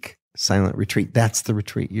 3-week silent retreat. That's the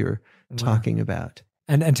retreat you're talking about.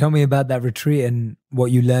 And tell me about that retreat and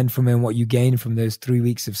what you learned from it and what you gained from those 3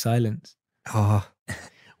 weeks of silence. Oh,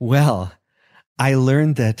 well, I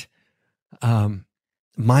learned that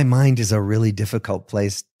my mind is a really difficult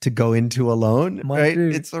place to go into alone. Right?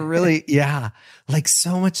 It's a really, like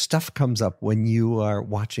so much stuff comes up when you are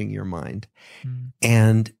watching your mind.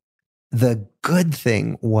 And the good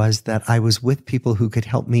thing was that I was with people who could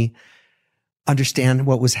help me understand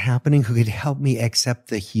what was happening, who could help me accept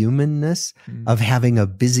the humanness of having a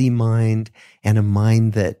busy mind and a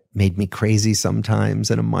mind that made me crazy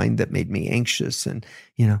sometimes and a mind that made me anxious, and,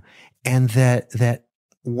 and that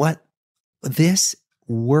what this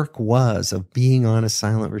work was of being on a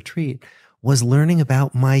silent retreat was learning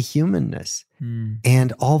about my humanness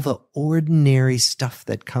and all the ordinary stuff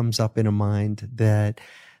that comes up in a mind that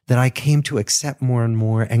I came to accept more and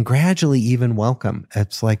more, and gradually even welcome.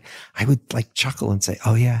 It's like, I would like chuckle and say,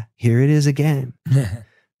 "Oh yeah, here it is again."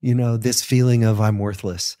 This feeling of I'm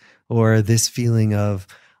worthless, or this feeling of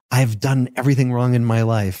I've done everything wrong in my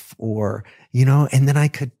life, or, and then I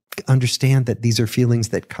could understand that these are feelings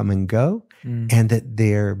that come and go, and that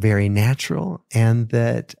they're very natural, and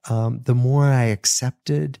that the more I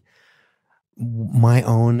accepted my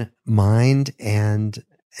own mind and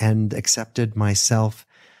accepted myself,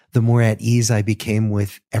 the more at ease I became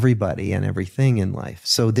with everybody and everything in life.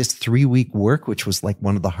 So this 3-week work, which was like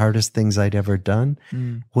one of the hardest things I'd ever done,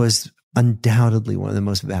 was undoubtedly one of the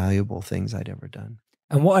most valuable things I'd ever done.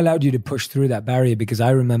 And what allowed you to push through that barrier? Because I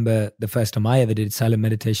remember the first time I ever did silent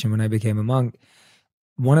meditation when I became a monk,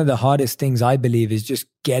 one of the hardest things I believe is just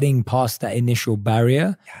getting past that initial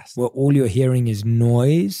barrier where all you're hearing is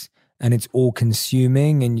noise and it's all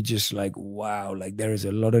consuming and you're just like, wow, like there is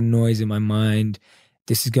a lot of noise in my mind.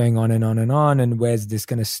 This is going on and on and on. And where's this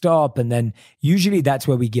going to stop? And then usually that's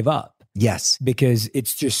where we give up. Yes. Because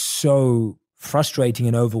it's just so frustrating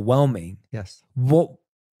and overwhelming. Yes. What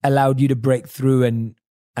allowed you to break through and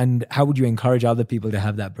how would you encourage other people to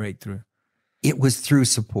have that breakthrough? It was through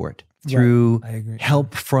support, through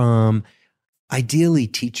help from ideally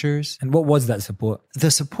teachers. And what was that support? The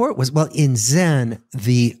support was, well, in Zen,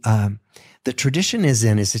 the tradition in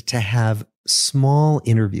Zen is to have small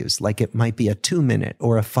interviews, like it might be a 2-minute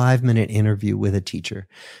or a 5-minute interview with a teacher.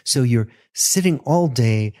 So you're sitting all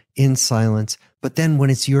day in silence, but then when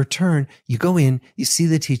it's your turn, you go in, you see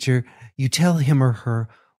the teacher, you tell him or her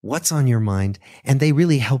what's on your mind, and they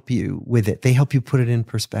really help you with it. They help you put it in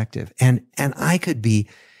perspective. And I could be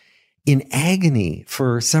in agony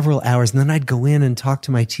for several hours, and then I'd go in and talk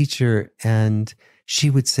to my teacher, and she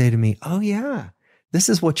would say to me, oh yeah, this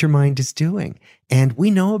is what your mind is doing. And we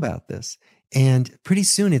know about this. And pretty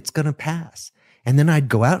soon it's going to pass. And then I'd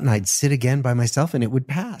go out and I'd sit again by myself and it would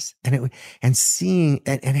pass. And seeing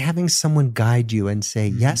and having someone guide you and say,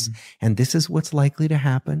 yes, and this is what's likely to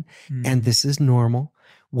happen. And this is normal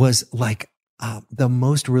was like the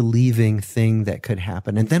most relieving thing that could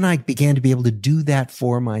happen. And then I began to be able to do that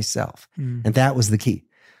for myself. And that was the key.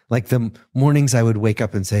 Like the mornings I would wake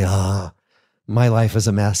up and say, my life is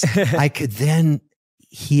a mess. I could then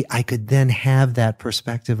have that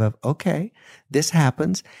perspective of, okay, this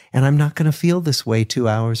happens and I'm not going to feel this way 2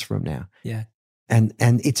 hours from now. Yeah. And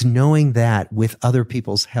it's knowing that with other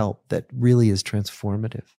people's help that really is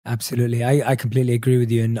transformative. Absolutely. I completely agree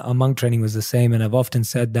with you. And our monk training was the same. And I've often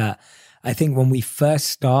said that I think when we first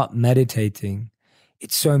start meditating,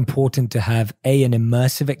 it's so important to have an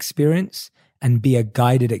immersive experience and be a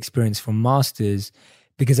guided experience from masters.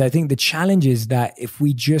 Because I think the challenge is that if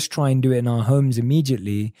we just try and do it in our homes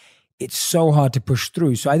immediately, it's so hard to push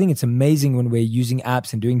through. So I think it's amazing when we're using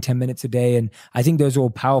apps and doing 10 minutes a day. And I think those are all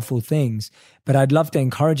powerful things. But I'd love to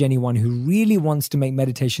encourage anyone who really wants to make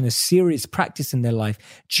meditation a serious practice in their life,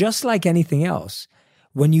 just like anything else.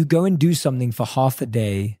 When you go and do something for half a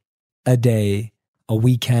day, a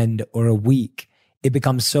weekend, or a week, it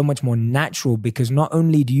becomes so much more natural because not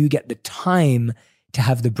only do you get the time to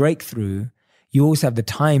have the breakthrough, you also have the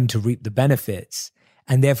time to reap the benefits.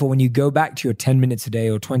 And therefore, when you go back to your 10 minutes a day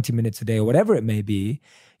or 20 minutes a day or whatever it may be,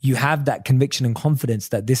 you have that conviction and confidence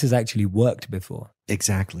that this has actually worked before.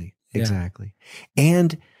 Exactly.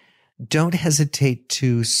 And don't hesitate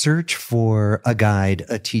to search for a guide,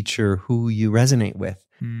 a teacher who you resonate with,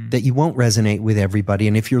 that you won't resonate with everybody.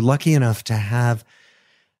 And if you're lucky enough to have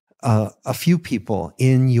a few people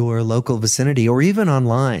in your local vicinity or even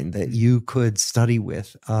online that you could study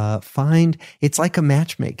with, it's like a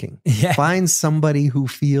matchmaking. Yeah. Find somebody who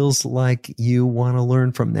feels like you want to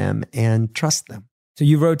learn from them and trust them. So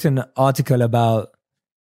you wrote an article about,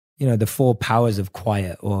 the 4 powers of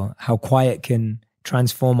quiet or how quiet can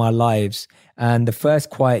transform our lives. And the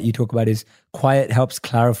first quiet you talk about is quiet helps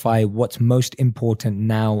clarify what's most important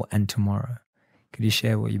now and tomorrow. Could you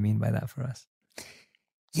share what you mean by that for us?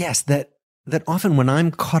 Yes, that often when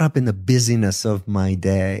I'm caught up in the busyness of my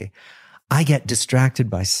day, I get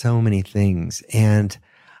distracted by so many things. And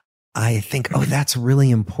I think, that's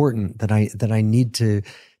really important that I need to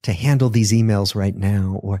handle these emails right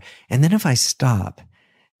now. And then if I stop,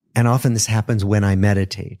 and often this happens when I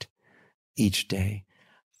meditate each day,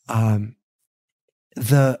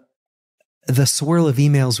 the swirl of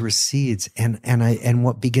emails recedes and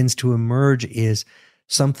what begins to emerge is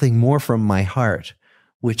something more from my heart,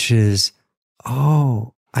 which is,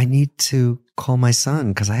 I need to call my son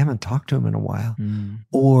because I haven't talked to him in a while.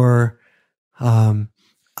 Or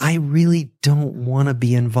I really don't want to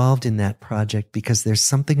be involved in that project because there's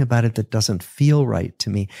something about it that doesn't feel right to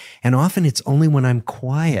me. And often it's only when I'm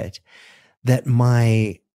quiet that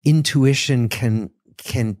my intuition can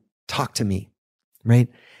talk to me, right?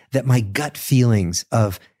 That my gut feelings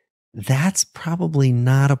of that's probably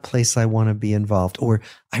not a place I want to be involved, or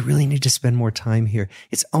I really need to spend more time here.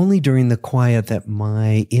 It's only during the quiet that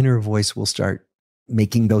my inner voice will start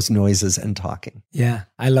making those noises and talking. Yeah,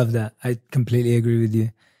 I love that. I completely agree with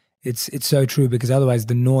you. It's so true because otherwise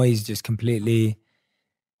the noise just completely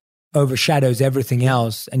overshadows everything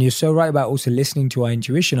else. And you're so right about also listening to our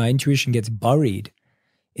intuition. Our intuition gets buried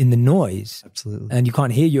in the noise. Absolutely. And you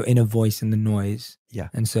can't hear your inner voice in the noise. Yeah.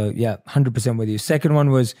 And so, 100% with you. Second one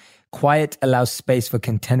was quiet allows space for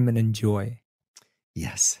contentment and joy.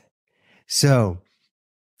 Yes. So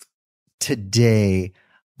today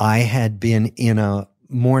I had been in a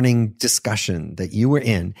morning discussion that you were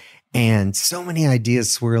in, and so many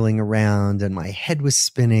ideas swirling around, and my head was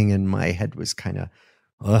spinning, and my head was kind of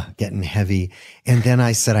getting heavy. And then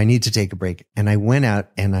I said, I need to take a break. And I went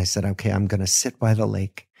out and I said, okay, I'm going to sit by the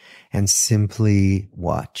lake and simply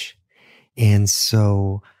watch. And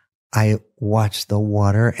so I watched the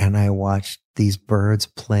water, and I watched these birds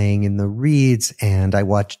playing in the reeds, and I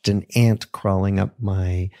watched an ant crawling up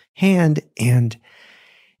my hand, and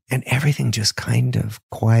everything just kind of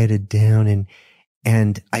quieted down.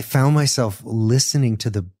 And I found myself listening to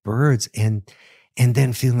the birds and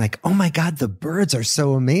then feeling like, oh my God, the birds are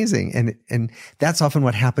so amazing. And that's often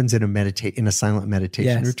what happens in a silent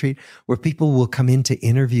meditation retreat, where people will come into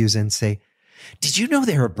interviews and say, did you know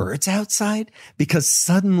there are birds outside? Because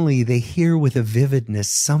suddenly they hear with a vividness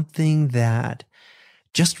something that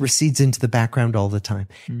just recedes into the background all the time.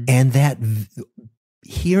 And that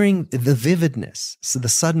hearing the vividness, so the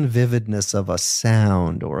sudden vividness of a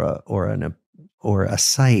sound or a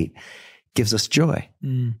sight gives us joy.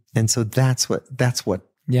 And so that's what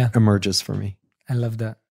emerges for me. I love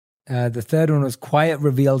that. The third one was quiet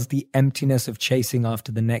reveals the emptiness of chasing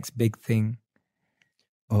after the next big thing.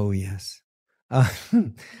 Oh, yes.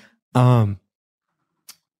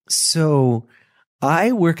 So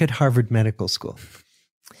I work at Harvard Medical School,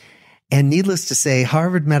 and needless to say,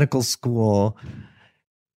 Harvard Medical School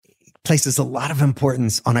places a lot of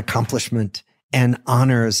importance on accomplishment and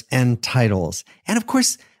honors and titles. And of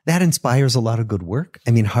course, that inspires a lot of good work.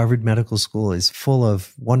 I mean, Harvard Medical School is full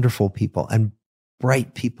of wonderful people and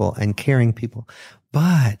bright people and caring people.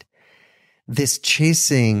 But this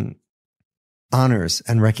chasing honors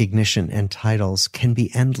and recognition and titles can be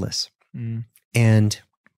endless. And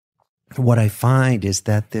what I find is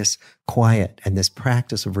that this quiet and this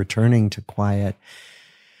practice of returning to quiet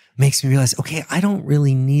makes me realize, okay, I don't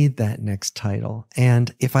really need that next title.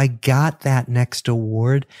 And if I got that next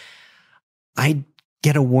award, I'd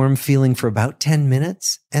get a warm feeling for about 10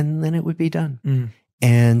 minutes and then it would be done.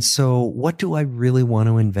 And so what do I really want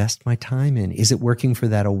to invest my time in? Is it working for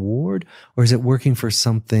that award, or is it working for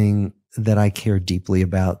something that I care deeply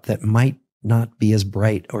about that might not be as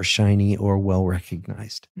bright or shiny or well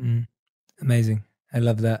recognized? Amazing. I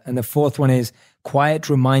love that. And the fourth one is quiet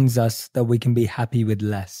reminds us that we can be happy with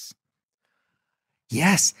less.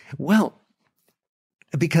 Yes. Well,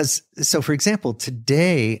 because, so for example,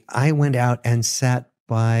 today I went out and sat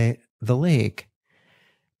by the lake.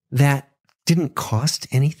 That didn't cost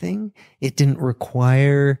anything. It didn't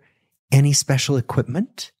require any special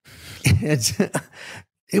equipment.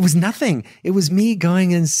 It was nothing. It was me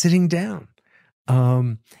going and sitting down.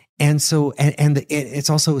 And so, it's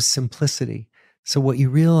also simplicity. So what you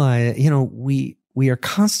realize, we are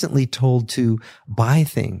constantly told to buy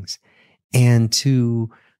things and to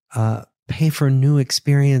pay for new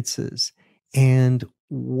experiences. And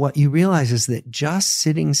what you realize is that just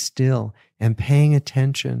sitting still and paying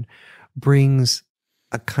attention brings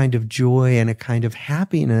a kind of joy and a kind of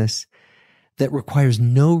happiness that requires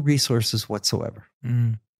no resources whatsoever.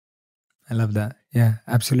 I love that. Yeah,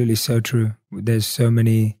 absolutely. So true. There's so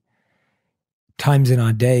many times in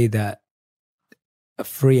our day that a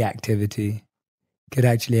free activity could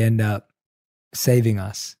actually end up saving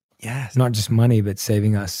us. Yes. Not just money, but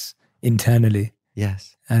saving us internally.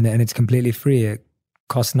 Yes. And it's completely free. It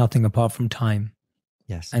costs nothing apart from time.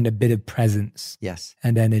 Yes. And a bit of presence. Yes.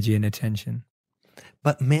 And energy and attention.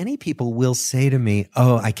 But many people will say to me,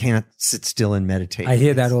 oh, I can't sit still and meditate. I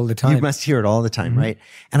hear that all the time. You must hear it all the time, right?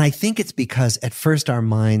 And I think it's because at first our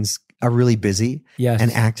minds are really busy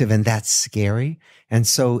and active, and that's scary. And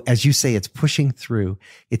so, as you say, it's pushing through.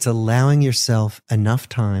 It's allowing yourself enough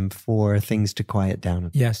time for things to quiet down.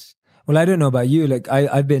 Yes. Well, I don't know about you. Like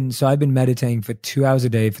I've been meditating for 2 hours a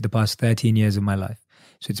day for the past 13 years of my life.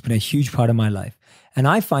 So it's been a huge part of my life. And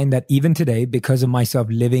I find that even today, because of myself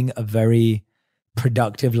living a very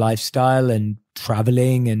productive lifestyle and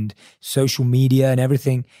traveling and social media and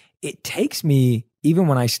everything, it takes me, even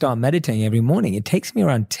when I start meditating every morning, it takes me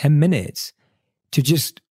around 10 minutes to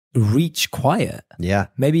just reach quiet. Yeah.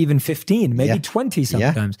 Maybe even 15, maybe 20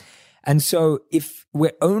 sometimes. Yeah. And so if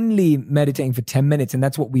we're only meditating for 10 minutes and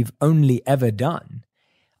that's what we've only ever done,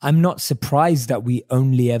 I'm not surprised that we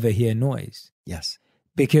only ever hear noise. Yes.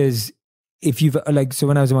 Because if you've so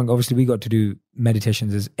when I was young, obviously we got to do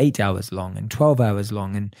meditations as 8 hours long and 12 hours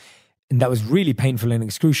long. And that was really painful and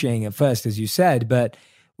excruciating at first, as you said, but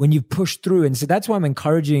when you push through, and so that's why I'm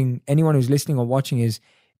encouraging anyone who's listening or watching is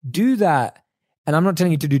do that. And I'm not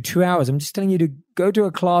telling you to do 2 hours. I'm just telling you to go to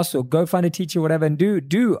a class or go find a teacher, whatever, and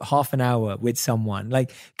do half an hour with someone.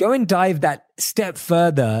 Like go and dive that step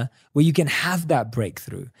further where you can have that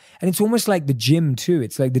breakthrough. And it's almost like the gym too.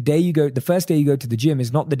 It's like the first day you go to the gym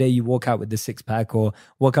is not the day you walk out with the six pack or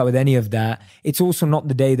walk out with any of that. It's also not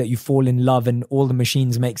the day that you fall in love and all the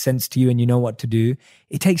machines make sense to you and you know what to do.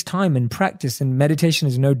 It takes time and practice, and meditation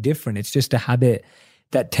is no different. It's just a habit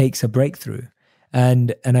that takes a breakthrough.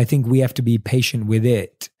 And I think we have to be patient with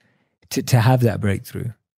it to have that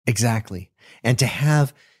breakthrough. Exactly. And to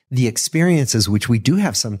have the experiences, which we do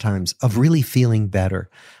have sometimes, of really feeling better,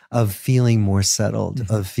 of feeling more settled,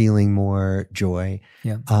 of feeling more joy,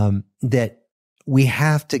 that we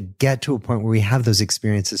have to get to a point where we have those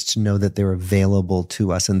experiences to know that they're available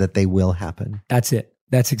to us and that they will happen. That's it.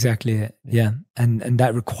 That's exactly it. Yeah. And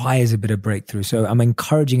that requires a bit of breakthrough. So I'm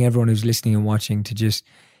encouraging everyone who's listening and watching to just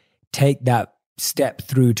take that step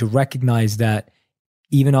through, to recognize that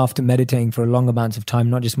even after meditating for a long amounts of time,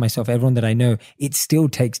 not just myself, everyone that I know, it still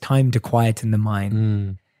takes time to quieten the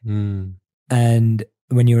mind. And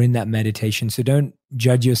when you're in that meditation, so don't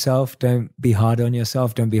judge yourself, don't be hard on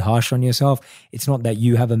yourself, don't be harsh on yourself. It's not that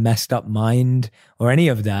you have a messed up mind or any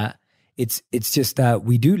of that. It's just that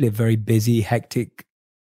we do live very busy, hectic,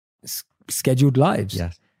 scheduled lives.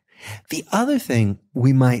 Yes. The other thing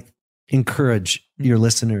we might encourage your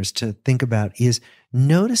listeners to think about is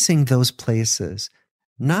noticing those places,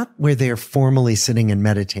 not where they're formally sitting and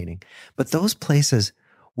meditating, but those places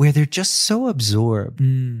where they're just so absorbed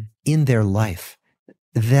in their life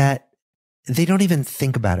that they don't even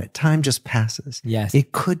think about it. Time just passes. Yes.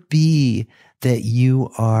 It could be that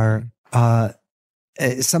you are,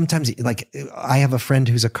 sometimes, like I have a friend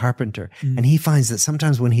who's a carpenter, and he finds that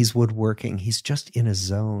sometimes when he's woodworking, he's just in a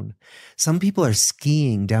zone. Some people are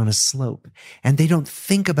skiing down a slope and they don't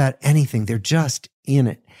think about anything. They're just in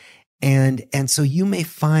it. And so you may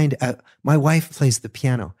find, my wife plays the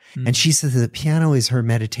piano, and she says that the piano is her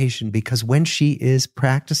meditation, because when she is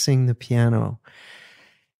practicing the piano,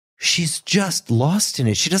 she's just lost in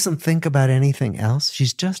it. She doesn't think about anything else.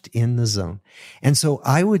 She's just in the zone. And so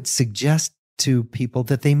I would suggest to people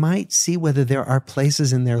that they might see whether there are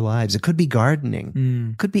places in their lives. It could be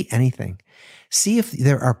gardening, could be anything. See if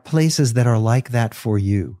there are places that are like that for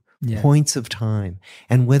you, points of time,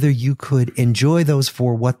 and whether you could enjoy those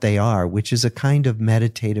for what they are, which is a kind of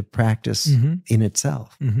meditative practice in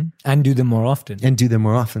itself. And do them more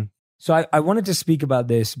often. So I wanted to speak about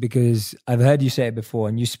this because I've heard you say it before,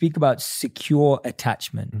 and you speak about secure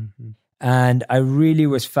attachment. And I really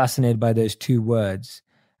was fascinated by those two words.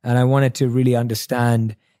 And I wanted to really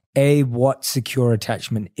understand, A, what secure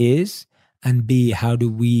attachment is, and B, how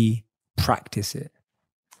do we practice it?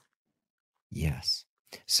 Yes.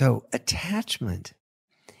 So attachment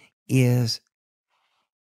is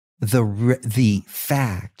the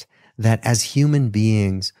fact that as human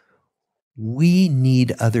beings, we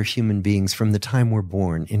need other human beings from the time we're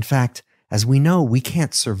born. In fact, as we know, we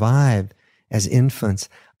can't survive as infants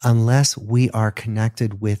unless we are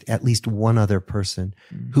connected with at least one other person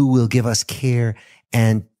who will give us care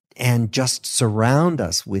and just surround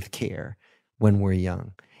us with care when we're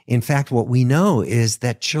young. In fact, what we know is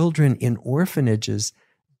that children in orphanages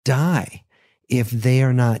die if they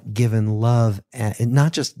are not given love. And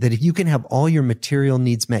not just that, if you can have all your material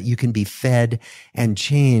needs met, you can be fed and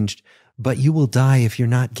changed, but you will die if you're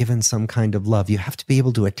not given some kind of love. You have to be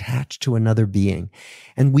able to attach to another being.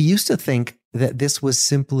 And we used to think that this was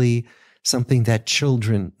simply something that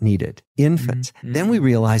children needed, infants. Then we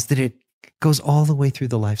realized that it goes all the way through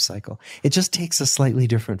the life cycle. It just takes a slightly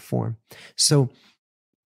different form. So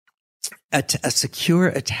a secure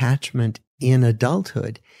attachment in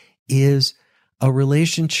adulthood is a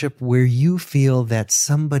relationship where you feel that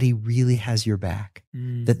somebody really has your back,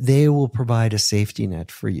 that they will provide a safety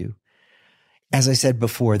net for you. As I said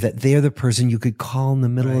before, that they're the person you could call in the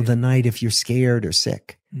middle of the night if you're scared or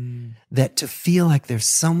sick. That to feel like there's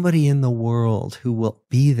somebody in the world who will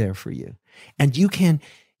be there for you. And you can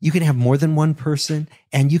have more than one person,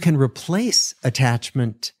 and you can replace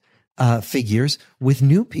attachment figures with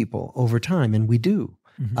new people over time, and we do.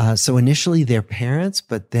 So initially they're parents,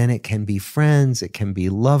 but then it can be friends, it can be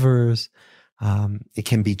lovers, it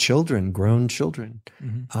can be children, grown children.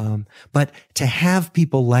 But to have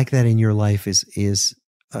people like that in your life is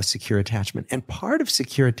a secure attachment. And part of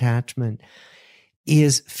secure attachment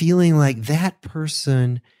is feeling like that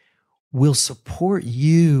person will support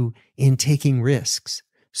you in taking risks.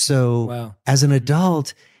 So as an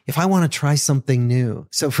adult, if I want to try something new,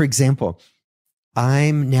 so for example,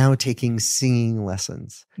 I'm now taking singing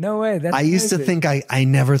lessons. No way. That's I used to amazing. think I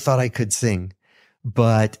never thought I could sing,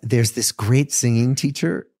 but there's this great singing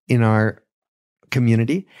teacher in our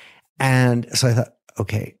community. And so I thought,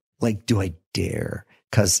 okay, like, do I dare?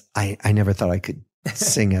 Because I never thought I could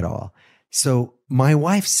sing at all. So my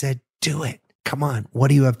wife said, do it. Come on. What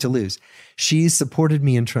do you have to lose? She supported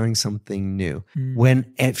me in trying something new.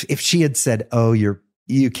 When, if she had said, oh,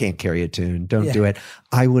 you can't carry a tune, don't do it,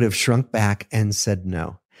 I would have shrunk back and said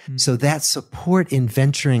no. So that support in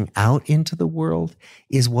venturing out into the world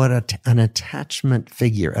is what an attachment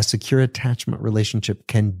figure, a secure attachment relationship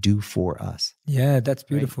can do for us. Yeah, that's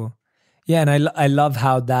beautiful. Right? Yeah, and I love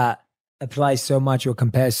how that applies so much or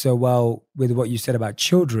compares so well with what you said about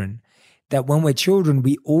children, that when we're children,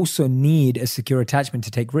 we also need a secure attachment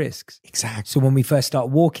to take risks. Exactly. So when we first start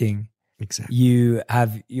walking, you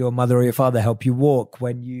have your mother or your father help you walk.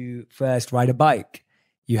 When you first ride a bike,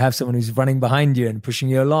 you have someone who's running behind you and pushing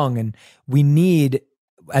you along. And we need,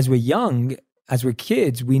 as we're young, as we're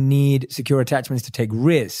kids, we need secure attachments to take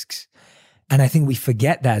risks. And I think we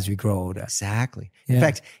forget that as we grow older. Exactly. Yeah. In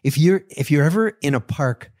fact, if you're ever in a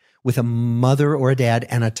park with a mother or a dad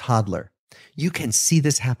and a toddler, you can see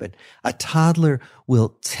this happen. A toddler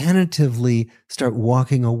will tentatively start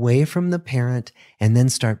walking away from the parent and then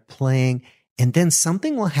start playing. And then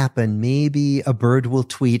something will happen. Maybe a bird will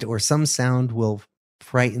tweet or some sound will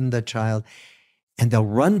frighten the child. And they'll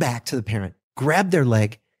run back to the parent, grab their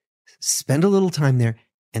leg, spend a little time there,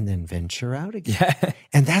 and then venture out again. Yeah.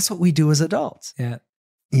 And that's what we do as adults. Yeah.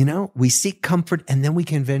 You know, we seek comfort and then we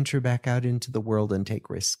can venture back out into the world and take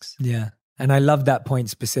risks. Yeah. And I love that point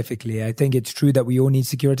specifically. I think it's true that we all need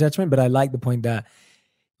secure attachment, but I like the point that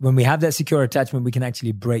when we have that secure attachment, we can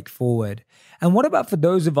actually break forward. And what about for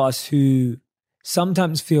those of us who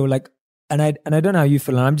sometimes feel like, and I don't know how you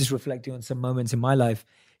feel, and I'm just reflecting on some moments in my life,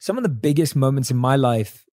 some of the biggest moments in my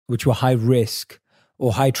life, which were high risk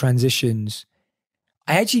or high transitions,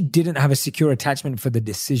 I actually didn't have a secure attachment for the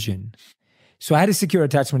decision. So I had a secure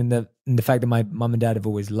attachment in the fact that my mom and dad have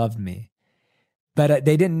always loved me. But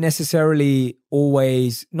they didn't necessarily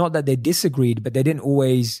always, not that they disagreed, but they didn't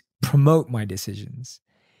always promote my decisions.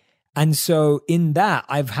 And so in that,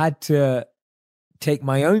 I've had to be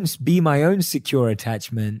my own secure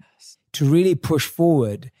attachment to really push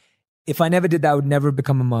forward. If I never did that, I would never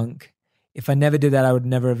become a monk. If I never did that, I would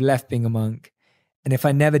never have left being a monk. And if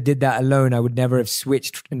I never did that alone, I would never have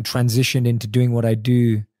switched and transitioned into doing what I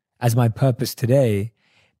do as my purpose today.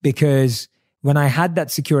 Because when I had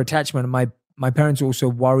that secure attachment, my parents were also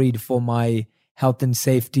worried for my health and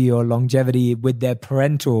safety or longevity with their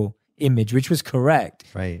parental image, which was correct.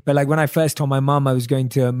 Right. But like when I first told my mom I was going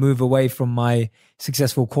to move away from my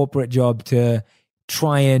successful corporate job to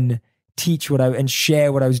try and teach and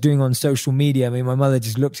share what I was doing on social media, I mean, my mother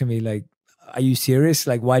just looked at me like, are you serious?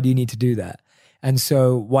 Like, why do you need to do that? And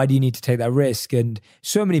so why do you need to take that risk? And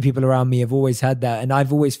so many people around me have always had that. And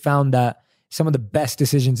I've always found that some of the best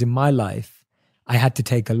decisions in my life, I had to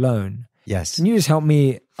take alone. Yes. Can you just help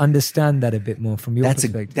me understand that a bit more from your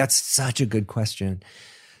perspective? That's such a good question.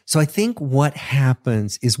 So I think what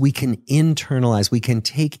happens is we can internalize, we can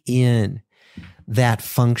take in that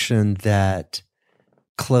function that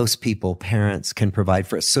close people, parents, can provide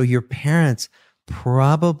for us. So your parents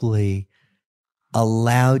probably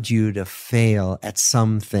allowed you to fail at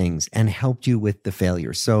some things and helped you with the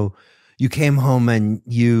failure. So you came home and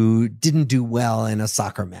you didn't do well in a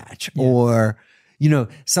soccer match, or, you know,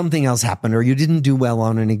 something else happened, or you didn't do well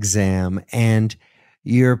on an exam, and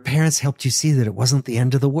your parents helped you see that it wasn't the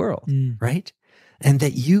end of the world, right? And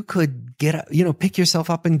that you could pick yourself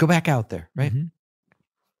up and go back out there, right?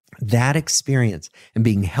 Mm-hmm. That experience and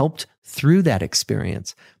being helped through that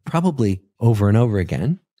experience, probably over and over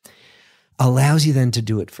again, allows you then to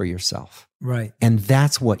do it for yourself. Right. And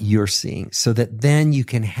that's what you're seeing, so that then you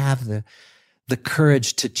can have the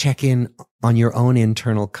courage to check in on your own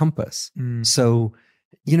internal compass. So,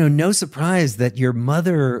 you know, no surprise that your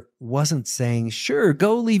mother wasn't saying, sure,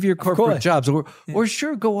 go leave your corporate jobs, or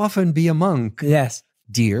sure, go off and be a monk. Yes.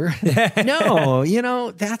 Dear. No, you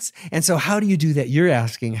know, and so how do you do that? You're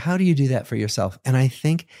asking, how do you do that for yourself? And I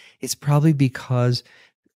think it's probably because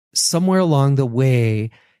somewhere along the way,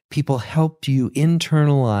 people helped you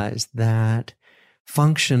internalize that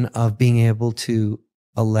function of being able to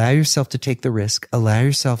allow yourself to take the risk, allow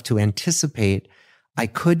yourself to anticipate, I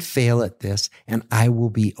could fail at this and I will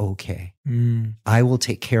be okay. I will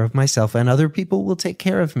take care of myself and other people will take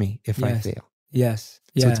care of me if I fail. Yes.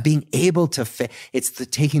 So it's being able to it's the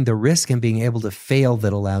taking the risk and being able to fail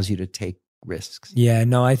that allows you to take risks. Yeah,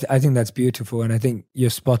 no, I think that's beautiful. And I think you're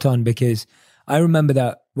spot on, because I remember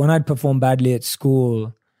that when I'd perform badly at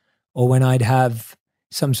school, or when I'd have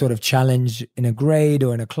some sort of challenge in a grade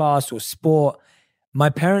or in a class or sport, my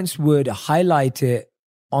parents would highlight it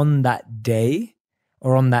on that day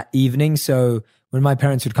or on that evening. So when my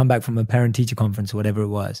parents would come back from a parent-teacher conference or whatever it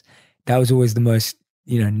was, that was always the most,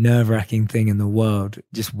 nerve-wracking thing in the world,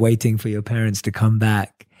 just waiting for your parents to come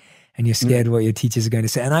back. And you're scared what your teachers are going to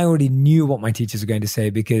say. And I already knew what my teachers were going to say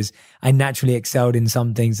because I naturally excelled in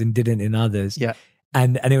some things and didn't in others. Yeah.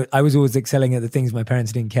 I was always excelling at the things my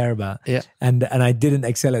parents didn't care about. Yeah. And I didn't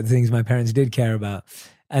excel at the things my parents did care about.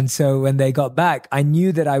 And so when they got back, I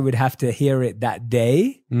knew that I would have to hear it that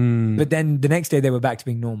day. But then the next day they were back to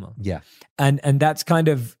being normal. Yeah. And that's kind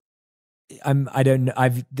of,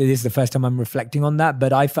 this is the first time I'm reflecting on that,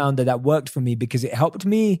 but I found that worked for me because it helped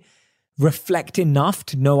me reflect enough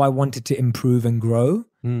to know I wanted to improve and grow,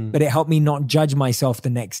 but it helped me not judge myself the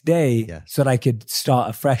next day so that I could start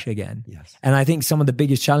afresh again. Yes. And I think some of the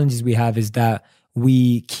biggest challenges we have is that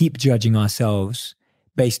we keep judging ourselves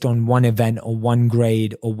based on one event or one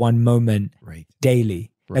grade or one moment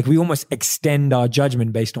daily. Right. Like we almost extend our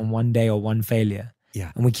judgment based on one day or one failure.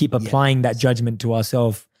 Yeah. And we keep applying that judgment to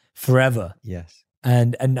ourselves forever. Yes.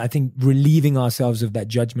 And I think relieving ourselves of that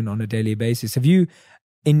judgment on a daily basis. Have you,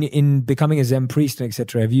 in becoming a Zen priest,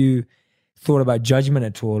 etc., have you thought about judgment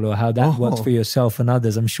at all, or how that works for yourself and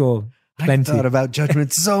others? I'm sure plenty. I thought about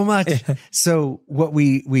judgment so much. So what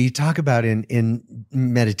we talk about in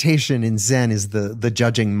meditation, in Zen, is the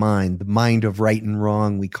judging mind, the mind of right and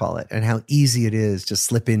wrong, we call it, and how easy it is to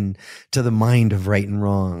slip in to the mind of right and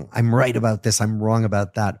wrong. I'm right about this, I'm wrong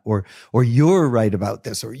about that, or you're right about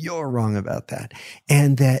this, or you're wrong about that.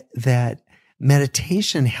 And that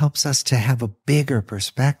meditation helps us to have a bigger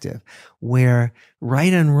perspective where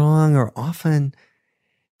right and wrong are often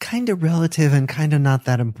kind of relative and kind of not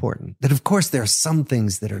that important. That of course there are some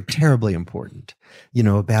things that are terribly important,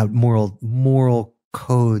 about moral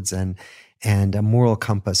codes and a moral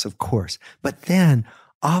compass, of course. But then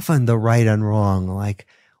often the right and wrong, like,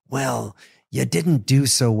 well, you didn't do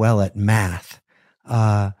so well at math.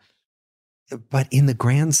 But in the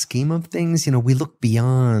grand scheme of things, we look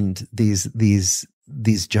beyond these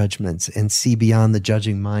judgments and see beyond the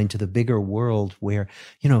judging mind to the bigger world where,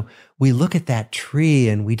 we look at that tree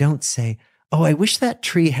and we don't say, oh, I wish that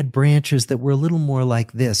tree had branches that were a little more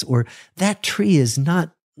like this, or that tree is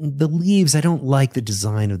not the leaves. I don't like the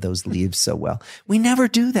design of those leaves so well. We never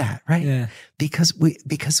do that, right? Yeah. Because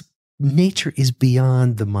nature is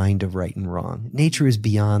beyond the mind of right and wrong. Nature is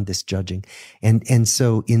beyond this judging. And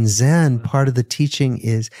so in Zen, part of the teaching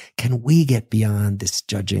is, can we get beyond this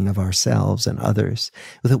judging of ourselves and others?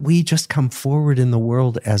 That we just come forward in the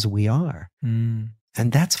world as we are.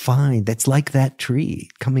 And that's fine. That's like that tree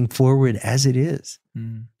coming forward as it is.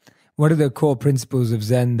 What are the core principles of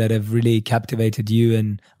Zen that have really captivated you,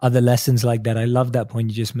 and other lessons like that? I love that point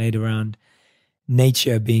you just made around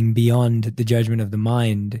nature being beyond the judgment of the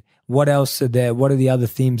mind. What else are there? What are the other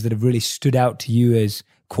themes that have really stood out to you as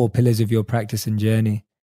core pillars of your practice and journey?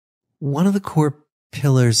 One of the core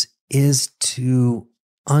pillars is to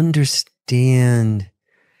understand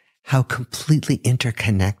how completely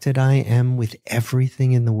interconnected I am with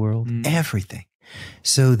everything in the world, everything.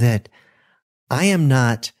 So that I am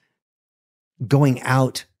not going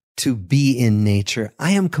out to be in nature.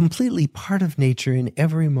 I am completely part of nature in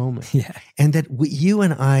every moment. Yeah. And that you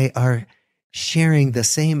and I are sharing the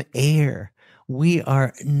same air. We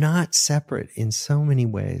are not separate in so many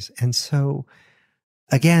ways. And so,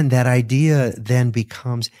 again, that idea then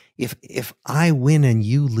becomes, if I win and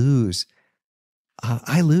you lose,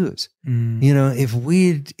 I lose.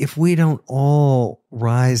 If we don't all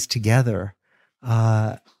rise together,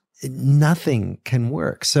 nothing can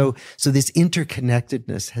work. So this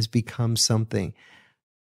interconnectedness has become something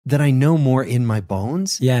that I know more in my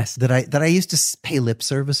bones. Yes. That I used to pay lip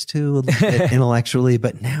service to a little bit intellectually,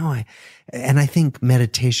 but now I think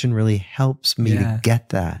meditation really helps me to get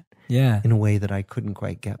that in a way that I couldn't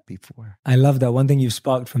quite get before. I love that. One thing you've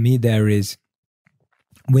sparked for me there is,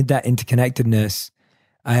 with that interconnectedness,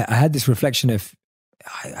 I had this reflection of,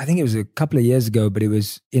 I think it was a couple of years ago, but it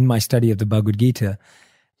was in my study of the Bhagavad Gita.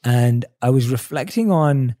 And I was reflecting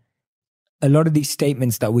on a lot of these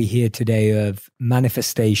statements that we hear today of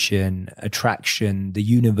manifestation, attraction, the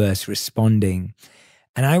universe responding.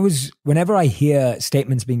 And whenever I hear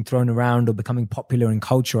statements being thrown around or becoming popular in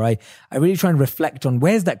culture, I really try and reflect on,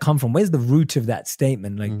 where's that come from? Where's the root of that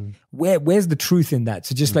statement? Like, where's the truth in that?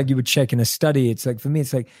 So just like you would check in a study, it's like, for me,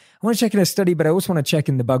 it's like, I want to check in a study, but I also want to check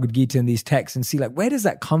in the Bhagavad Gita and these texts and see, like, where does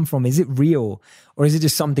that come from? Is it real? Or is it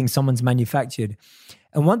just something someone's manufactured?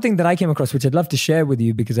 And one thing that I came across, which I'd love to share with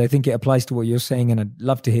you because I think it applies to what you're saying and I'd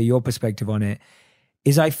love to hear your perspective on it,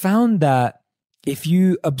 is I found that if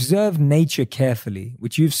you observe nature carefully,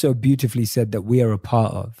 which you've so beautifully said that we are a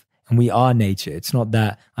part of, and we are nature. It's not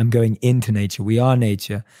that I'm going into nature. We are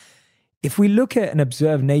nature. If we look at and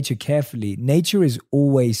observe nature carefully, nature is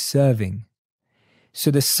always serving.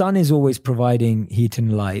 So the sun is always providing heat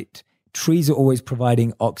and light. Trees are always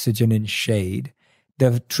providing oxygen and shade.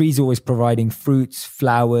 The trees are always providing fruits,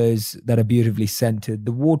 flowers that are beautifully scented.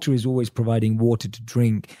 The water is always providing water to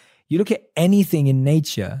drink. You look at anything in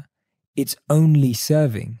nature, it's only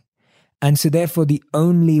serving. And so therefore, the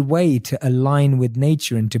only way to align with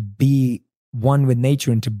nature and to be one with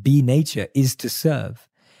nature and to be nature is to serve.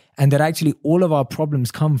 And that actually all of our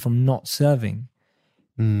problems come from not serving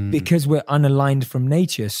because we're unaligned from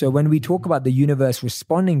nature. So when we talk about the universe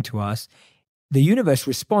responding to us, the universe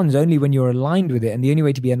responds only when you're aligned with it. And the only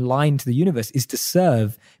way to be aligned to the universe is to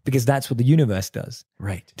serve, because that's what the universe does.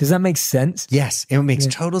 Right. Does that make sense? Yes, it makes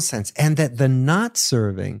total sense. And that the not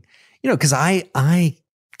serving, because I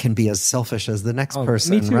can be as selfish as the next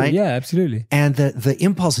person, me too. right? Yeah, absolutely. And the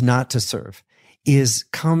impulse not to serve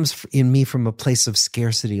comes in me from a place of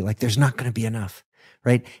scarcity, like there's not going to be enough,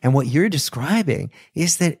 right? And what you're describing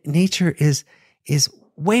is that nature is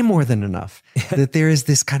way more than enough, that there is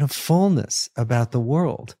this kind of fullness about the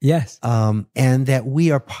world. Yes. And that we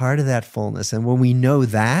are part of that fullness. And when we know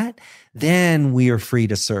that, then we are free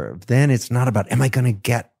to serve. Then it's not about, am I going to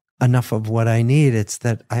get enough of what I need? It's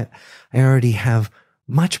that I already have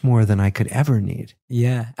much more than I could ever need.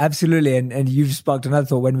 Yeah, absolutely. And you've sparked another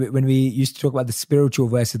thought. When we used to talk about the spiritual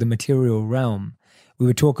versus the material realm, we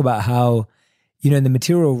would talk about how, in the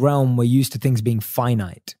material realm, we're used to things being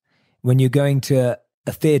finite. When you're going to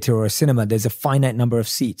a theater or a cinema, there's a finite number of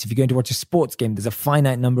seats. If you're going to watch a sports game, there's a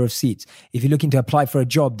finite number of seats. If you're looking to apply for a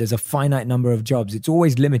job, there's a finite number of jobs. It's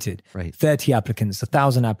always limited. Right. 30 applicants,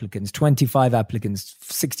 1,000 applicants, 25 applicants,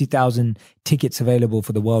 60,000 tickets available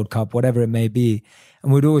for the World Cup, whatever it may be.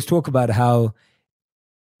 And we'd always talk about how,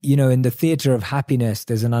 in the theater of happiness,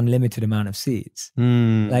 there's an unlimited amount of seats.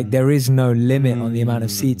 Like there is no limit on the amount of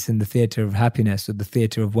seats in the theater of happiness or the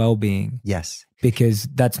theater of well-being. Yes. Because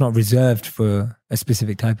that's not reserved for a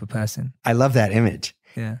specific type of person. I love that image.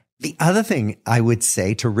 Yeah. The other thing I would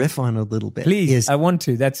say, to riff on a little bit, please, I want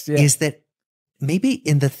to. Is that maybe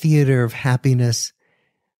in the theater of happiness,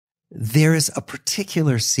 there is a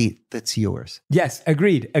particular seat that's yours. Yes,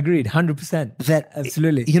 agreed, 100%. That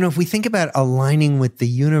absolutely. If we think about aligning with the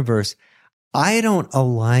universe, I don't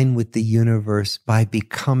align with the universe by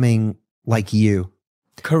becoming like you.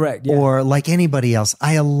 Correct. Yeah. Or like anybody else.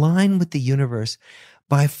 I align with the universe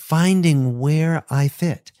by finding where I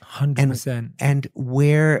fit. 100%. And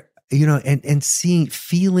where, and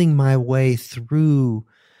feeling my way through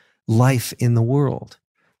life in the world.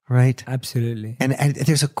 Right? Absolutely. And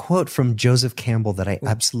there's a quote from Joseph Campbell that I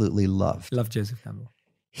absolutely loved. Love Joseph Campbell.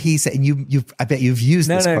 He said, and I bet you've used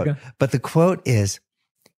this quote, but the quote is,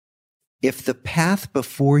 if the path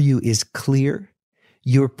before you is clear,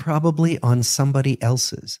 you're probably on somebody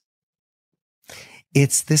else's.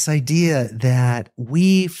 It's this idea that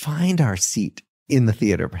we find our seat in the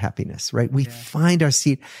theater of happiness, right? We find our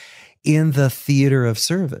seat in the theater of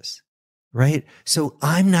service. Right? So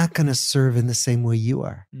I'm not going to serve in the same way you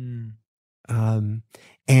are. And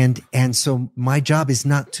so my job is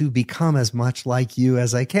not to become as much like you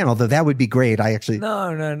as I can, although that would be great.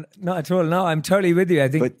 No, not at all. No, I'm totally with you. I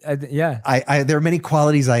think, there are many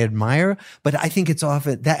qualities I admire, but I think it's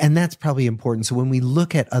often that, and that's probably important. So when we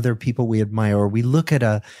look at other people we admire, or we look at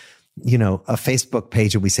a Facebook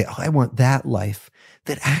page and we say, oh, I want that life,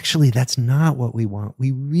 that actually that's not what we want.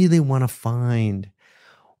 We really want to find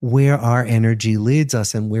where our energy leads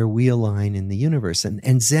us and where we align in the universe.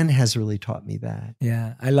 And Zen has really taught me that.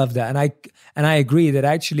 Yeah, I love that. And I agree that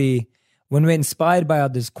actually when we're inspired by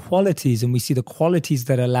others' qualities and we see the qualities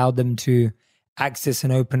that allow them to access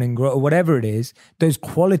and open and grow, or whatever it is, those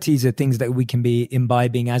qualities are things that we can be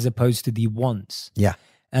imbibing as opposed to the wants. Yeah.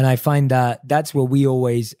 And I find that that's where we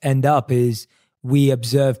always end up, is we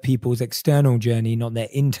observe people's external journey, not their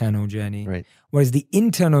internal journey. Right. Whereas the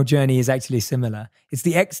internal journey is actually similar. It's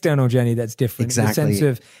the external journey that's different. Exactly. In the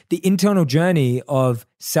sense of the internal journey of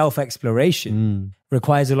self-exploration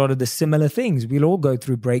requires a lot of the similar things. We'll all go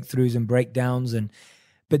through breakthroughs and breakdowns,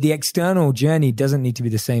 but the external journey doesn't need to be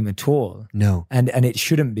the same at all. No. And it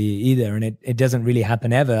shouldn't be either. And it doesn't really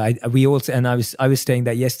happen ever. I was saying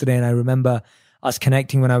that yesterday, and I remember us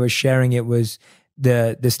connecting when I was sharing it, was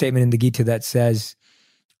the statement in the Gita that says,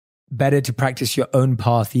 better to practice your own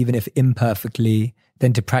path, even if imperfectly,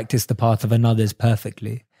 than to practice the path of another's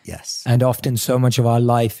perfectly. Yes. And often so much of our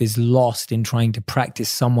life is lost in trying to practice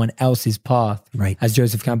someone else's path. Right. As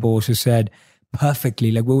Joseph Campbell also said,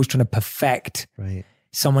 perfectly. Like we're always trying to perfect right.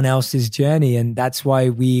 someone else's journey. And that's why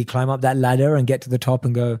we climb up that ladder and get to the top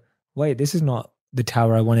and go, wait, this is not the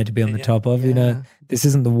tower I wanted to be on the top of. This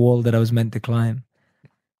isn't the wall that I was meant to climb.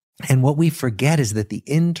 And what we forget is that the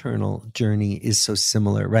internal journey is so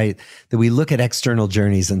similar, right? That we look at external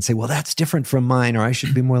journeys and say, well, that's different from mine, or I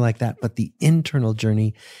should be more like that. But the internal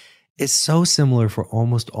journey is so similar for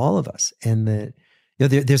almost all of us. And that,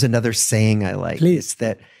 there's another saying I like. Please.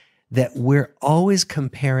 It's that we're always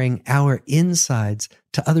comparing our insides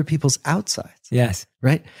to other people's outsides. Yes.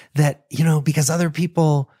 Right? That, because other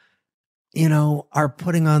people, are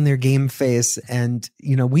putting on their game face, and,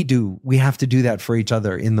 we have to do that for each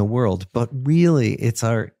other in the world. But really, it's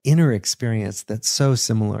our inner experience that's so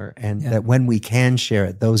similar. And that when we can share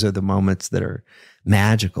it, those are the moments that are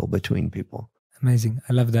magical between people. Amazing.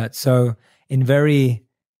 I love that. So in very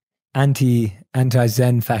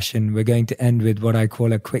anti-Zen fashion, we're going to end with what I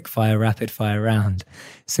call a quick fire, rapid fire round.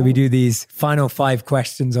 So we do these final 5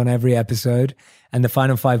 questions on every episode, and the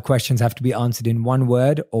final 5 questions have to be answered in 1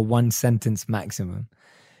 word or 1 sentence maximum.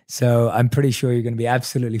 So I'm pretty sure you're going to be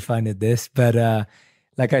absolutely fine at this, but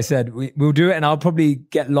like I said, we'll do it, and I'll probably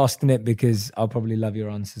get lost in it because I'll probably love your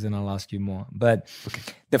answers and I'll ask you more. But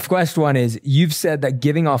The first one is, you've said that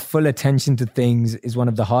giving our full attention to things is one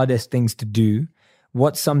of the hardest things to do.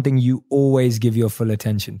 What's something you always give your full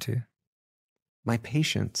attention to? My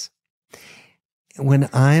patients. When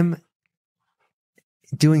I'm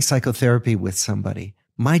doing psychotherapy with somebody,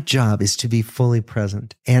 my job is to be fully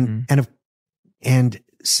present. And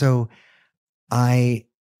so I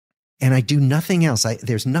do nothing else.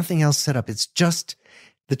 There's nothing else set up. It's just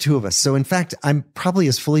the two of us. So in fact, I'm probably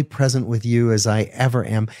as fully present with you as I ever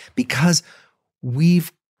am, because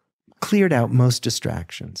we've cleared out most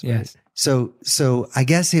distractions. Right? Yes. So I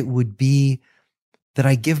guess it would be that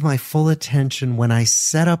I give my full attention when I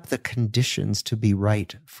set up the conditions to be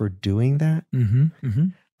right for doing that.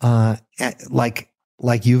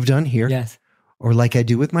 Like you've done here. Yes. Or like I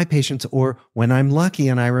do with my patients, or when I'm lucky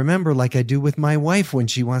and I remember, like I do with my wife when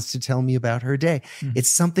she wants to tell me about her day. It's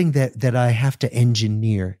something that I have to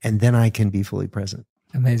engineer, and then I can be fully present.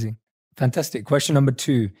 Amazing. Fantastic. Question number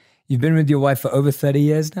 2. You've been with your wife for over 30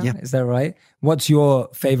 years now. Yep. Is that right? What's your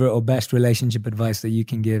favorite or best relationship advice that you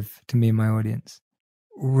can give to me and my audience?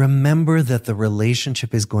 Remember that the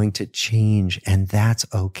relationship is going to change, and that's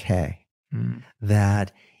okay.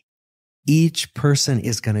 That each person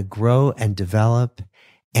is going to grow and develop,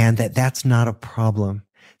 and that's not a problem.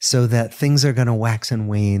 So that things are going to wax and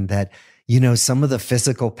wane, that, some of the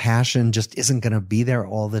physical passion just isn't going to be there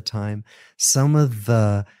all the time. Some of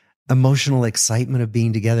the emotional excitement of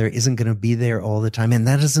being together isn't going to be there all the time. And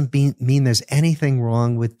that doesn't mean there's anything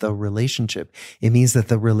wrong with the relationship. It means that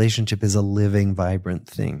the relationship is a living, vibrant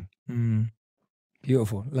thing.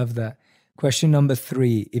 Beautiful. Love that. Question number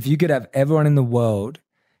 3. If you could have everyone in the world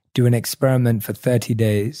do an experiment for 30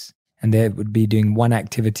 days, and they would be doing one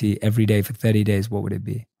activity every day for 30 days, what would it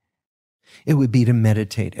be? It would be to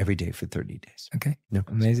meditate every day for 30 days. Okay. No.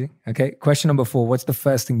 Amazing. Okay. Question number 4. What's the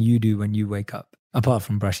first thing you do when you wake up? Apart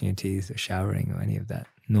from brushing your teeth or showering or any of that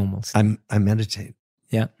normal stuff. I meditate.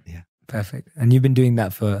 Yeah. Yeah. Perfect. And you've been doing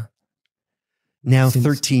that for? Now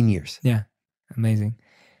 13 years. Yeah. Amazing.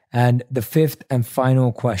 And the 5th and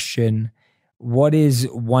final question, what is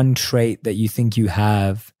one trait that you think you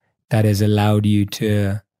have that has allowed you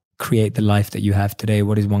to create the life that you have today?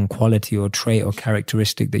 What is one quality or trait or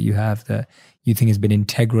characteristic that you have that you think has been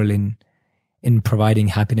integral in providing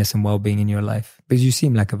happiness and well-being in your life? Because you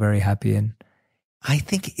seem like a very happy and... I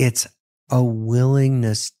think it's a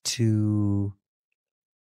willingness to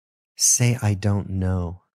say, I don't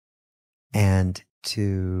know, and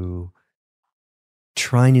to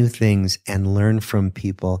try new things and learn from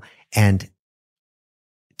people, and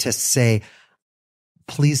to say,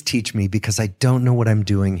 please teach me because I don't know what I'm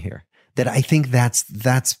doing here. That I think that's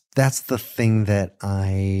the thing that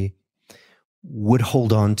I would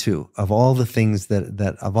hold on to of all the things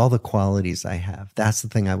that of all the qualities I have. That's the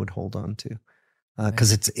thing I would hold on to.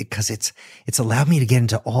 Because it's allowed me to get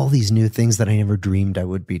into all these new things that I never dreamed I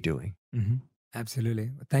would be doing.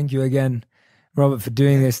 Absolutely. Thank you again, Robert, for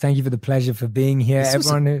doing this. Thank you for the pleasure for being here.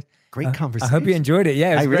 Everyone, great conversation. I hope you enjoyed it.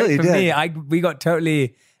 Yeah, it was great really for did. me. We got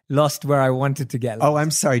totally lost where I wanted to get lost. Oh,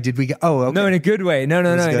 I'm sorry. Did we get? Oh, okay. No, in a good way. No, in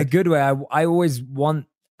a good way. I always want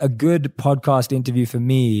a good podcast interview for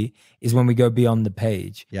me is when we go beyond the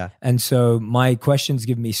page. Yeah. And so my questions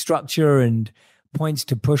give me structure and points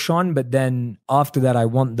to push on, but then after that, I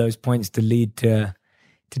want those points to lead to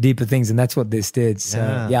to deeper things. And that's what this did.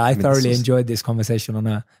 So I thoroughly enjoyed this conversation on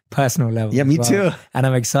a personal level. Yeah, me too. And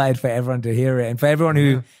I'm excited for everyone to hear it. And for everyone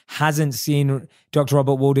who hasn't seen Dr.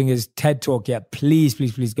 Robert Waldinger's TED Talk yet, please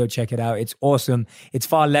go check it out. It's awesome. It's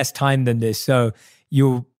far less time than this. So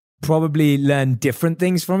you'll probably learn different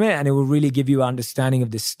things from it, and it will really give you an understanding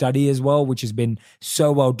of this study as well, which has been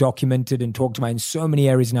so well documented and talked about in so many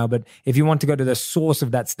areas now. But if you want to go to the source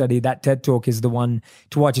of that study, that TED Talk is the one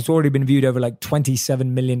to watch. It's already been viewed over like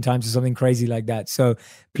 27 million times or something crazy like that. So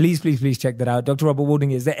please check that out. Dr. Robert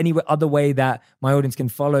Waldinger, is there any other way that my audience can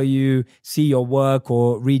follow you, see your work,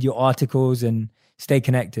 or read your articles and stay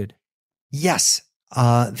connected? Yes,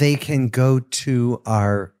 they can go to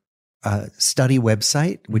our study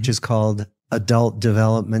website, which is called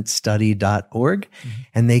adultdevelopmentstudy.org.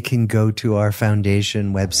 And they can go to our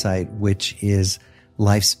foundation website, which is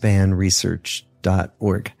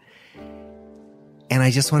lifespanresearch.org. And I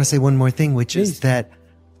just want to say one more thing, which is that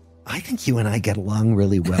I think you and I get along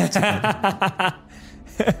really well together.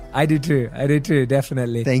 I do too,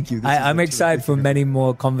 definitely. Thank you. I'm excited for many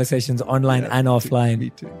more conversations online and offline, me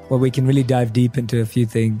too. where we can really dive deep into a few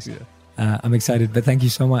things. Yeah. I'm excited, but thank you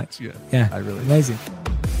so much. Yeah, I really amazing.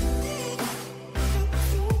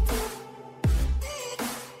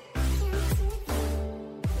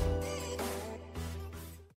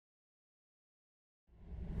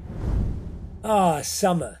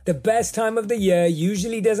 Summer. The best time of the year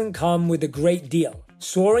usually doesn't come with a great deal.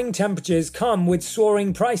 Soaring temperatures come with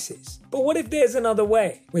soaring prices. But what if there's another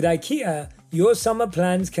way? With IKEA, your summer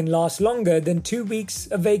plans can last longer than 2 weeks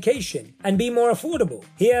of vacation and be more affordable.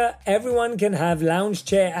 Here, everyone can have lounge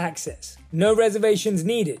chair access. No reservations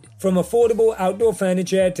needed. From affordable outdoor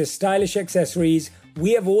furniture to stylish accessories,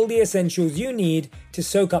 we have all the essentials you need to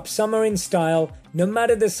soak up summer in style, no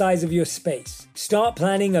matter the size of your space. Start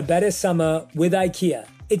planning a better summer with IKEA.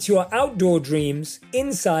 It's your outdoor dreams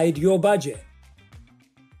inside your budget.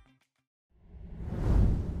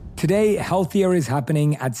 Today, healthier is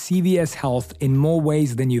happening at CVS Health in more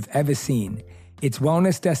ways than you've ever seen. It's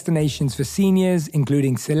wellness destinations for seniors,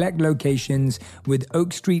 including select locations with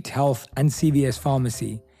Oak Street Health and CVS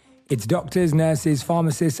Pharmacy. It's doctors, nurses,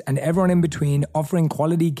 pharmacists, and everyone in between offering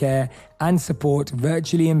quality care and support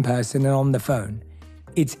virtually, in person, and on the phone.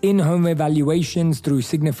 It's in-home evaluations through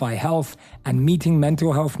Signify Health and meeting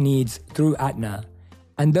mental health needs through Aetna.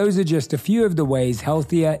 And those are just a few of the ways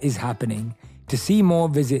healthier is happening. To see more,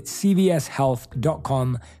 visit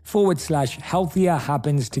cvshealth.com/healthier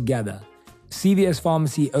happens together. CVS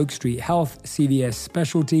Pharmacy, Oak Street Health, CVS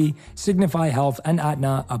Specialty, Signify Health, and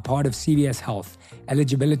Aetna are part of CVS Health.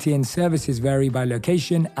 Eligibility and services vary by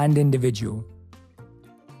location and individual.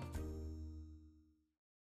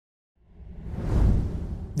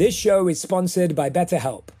 This show is sponsored by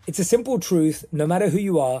BetterHelp. It's a simple truth, no matter who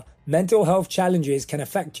you are, mental health challenges can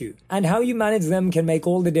affect you, and how you manage them can make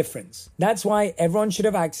all the difference. That's why everyone should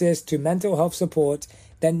have access to mental health support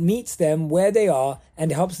that meets them where they are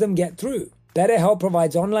and helps them get through. BetterHelp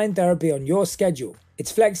provides online therapy on your schedule.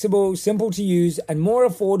 It's flexible, simple to use, and more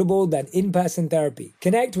affordable than in-person therapy.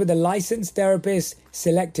 Connect with a licensed therapist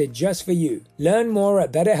selected just for you. Learn more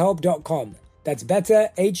at betterhelp.com. That's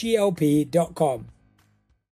betterhelp.com.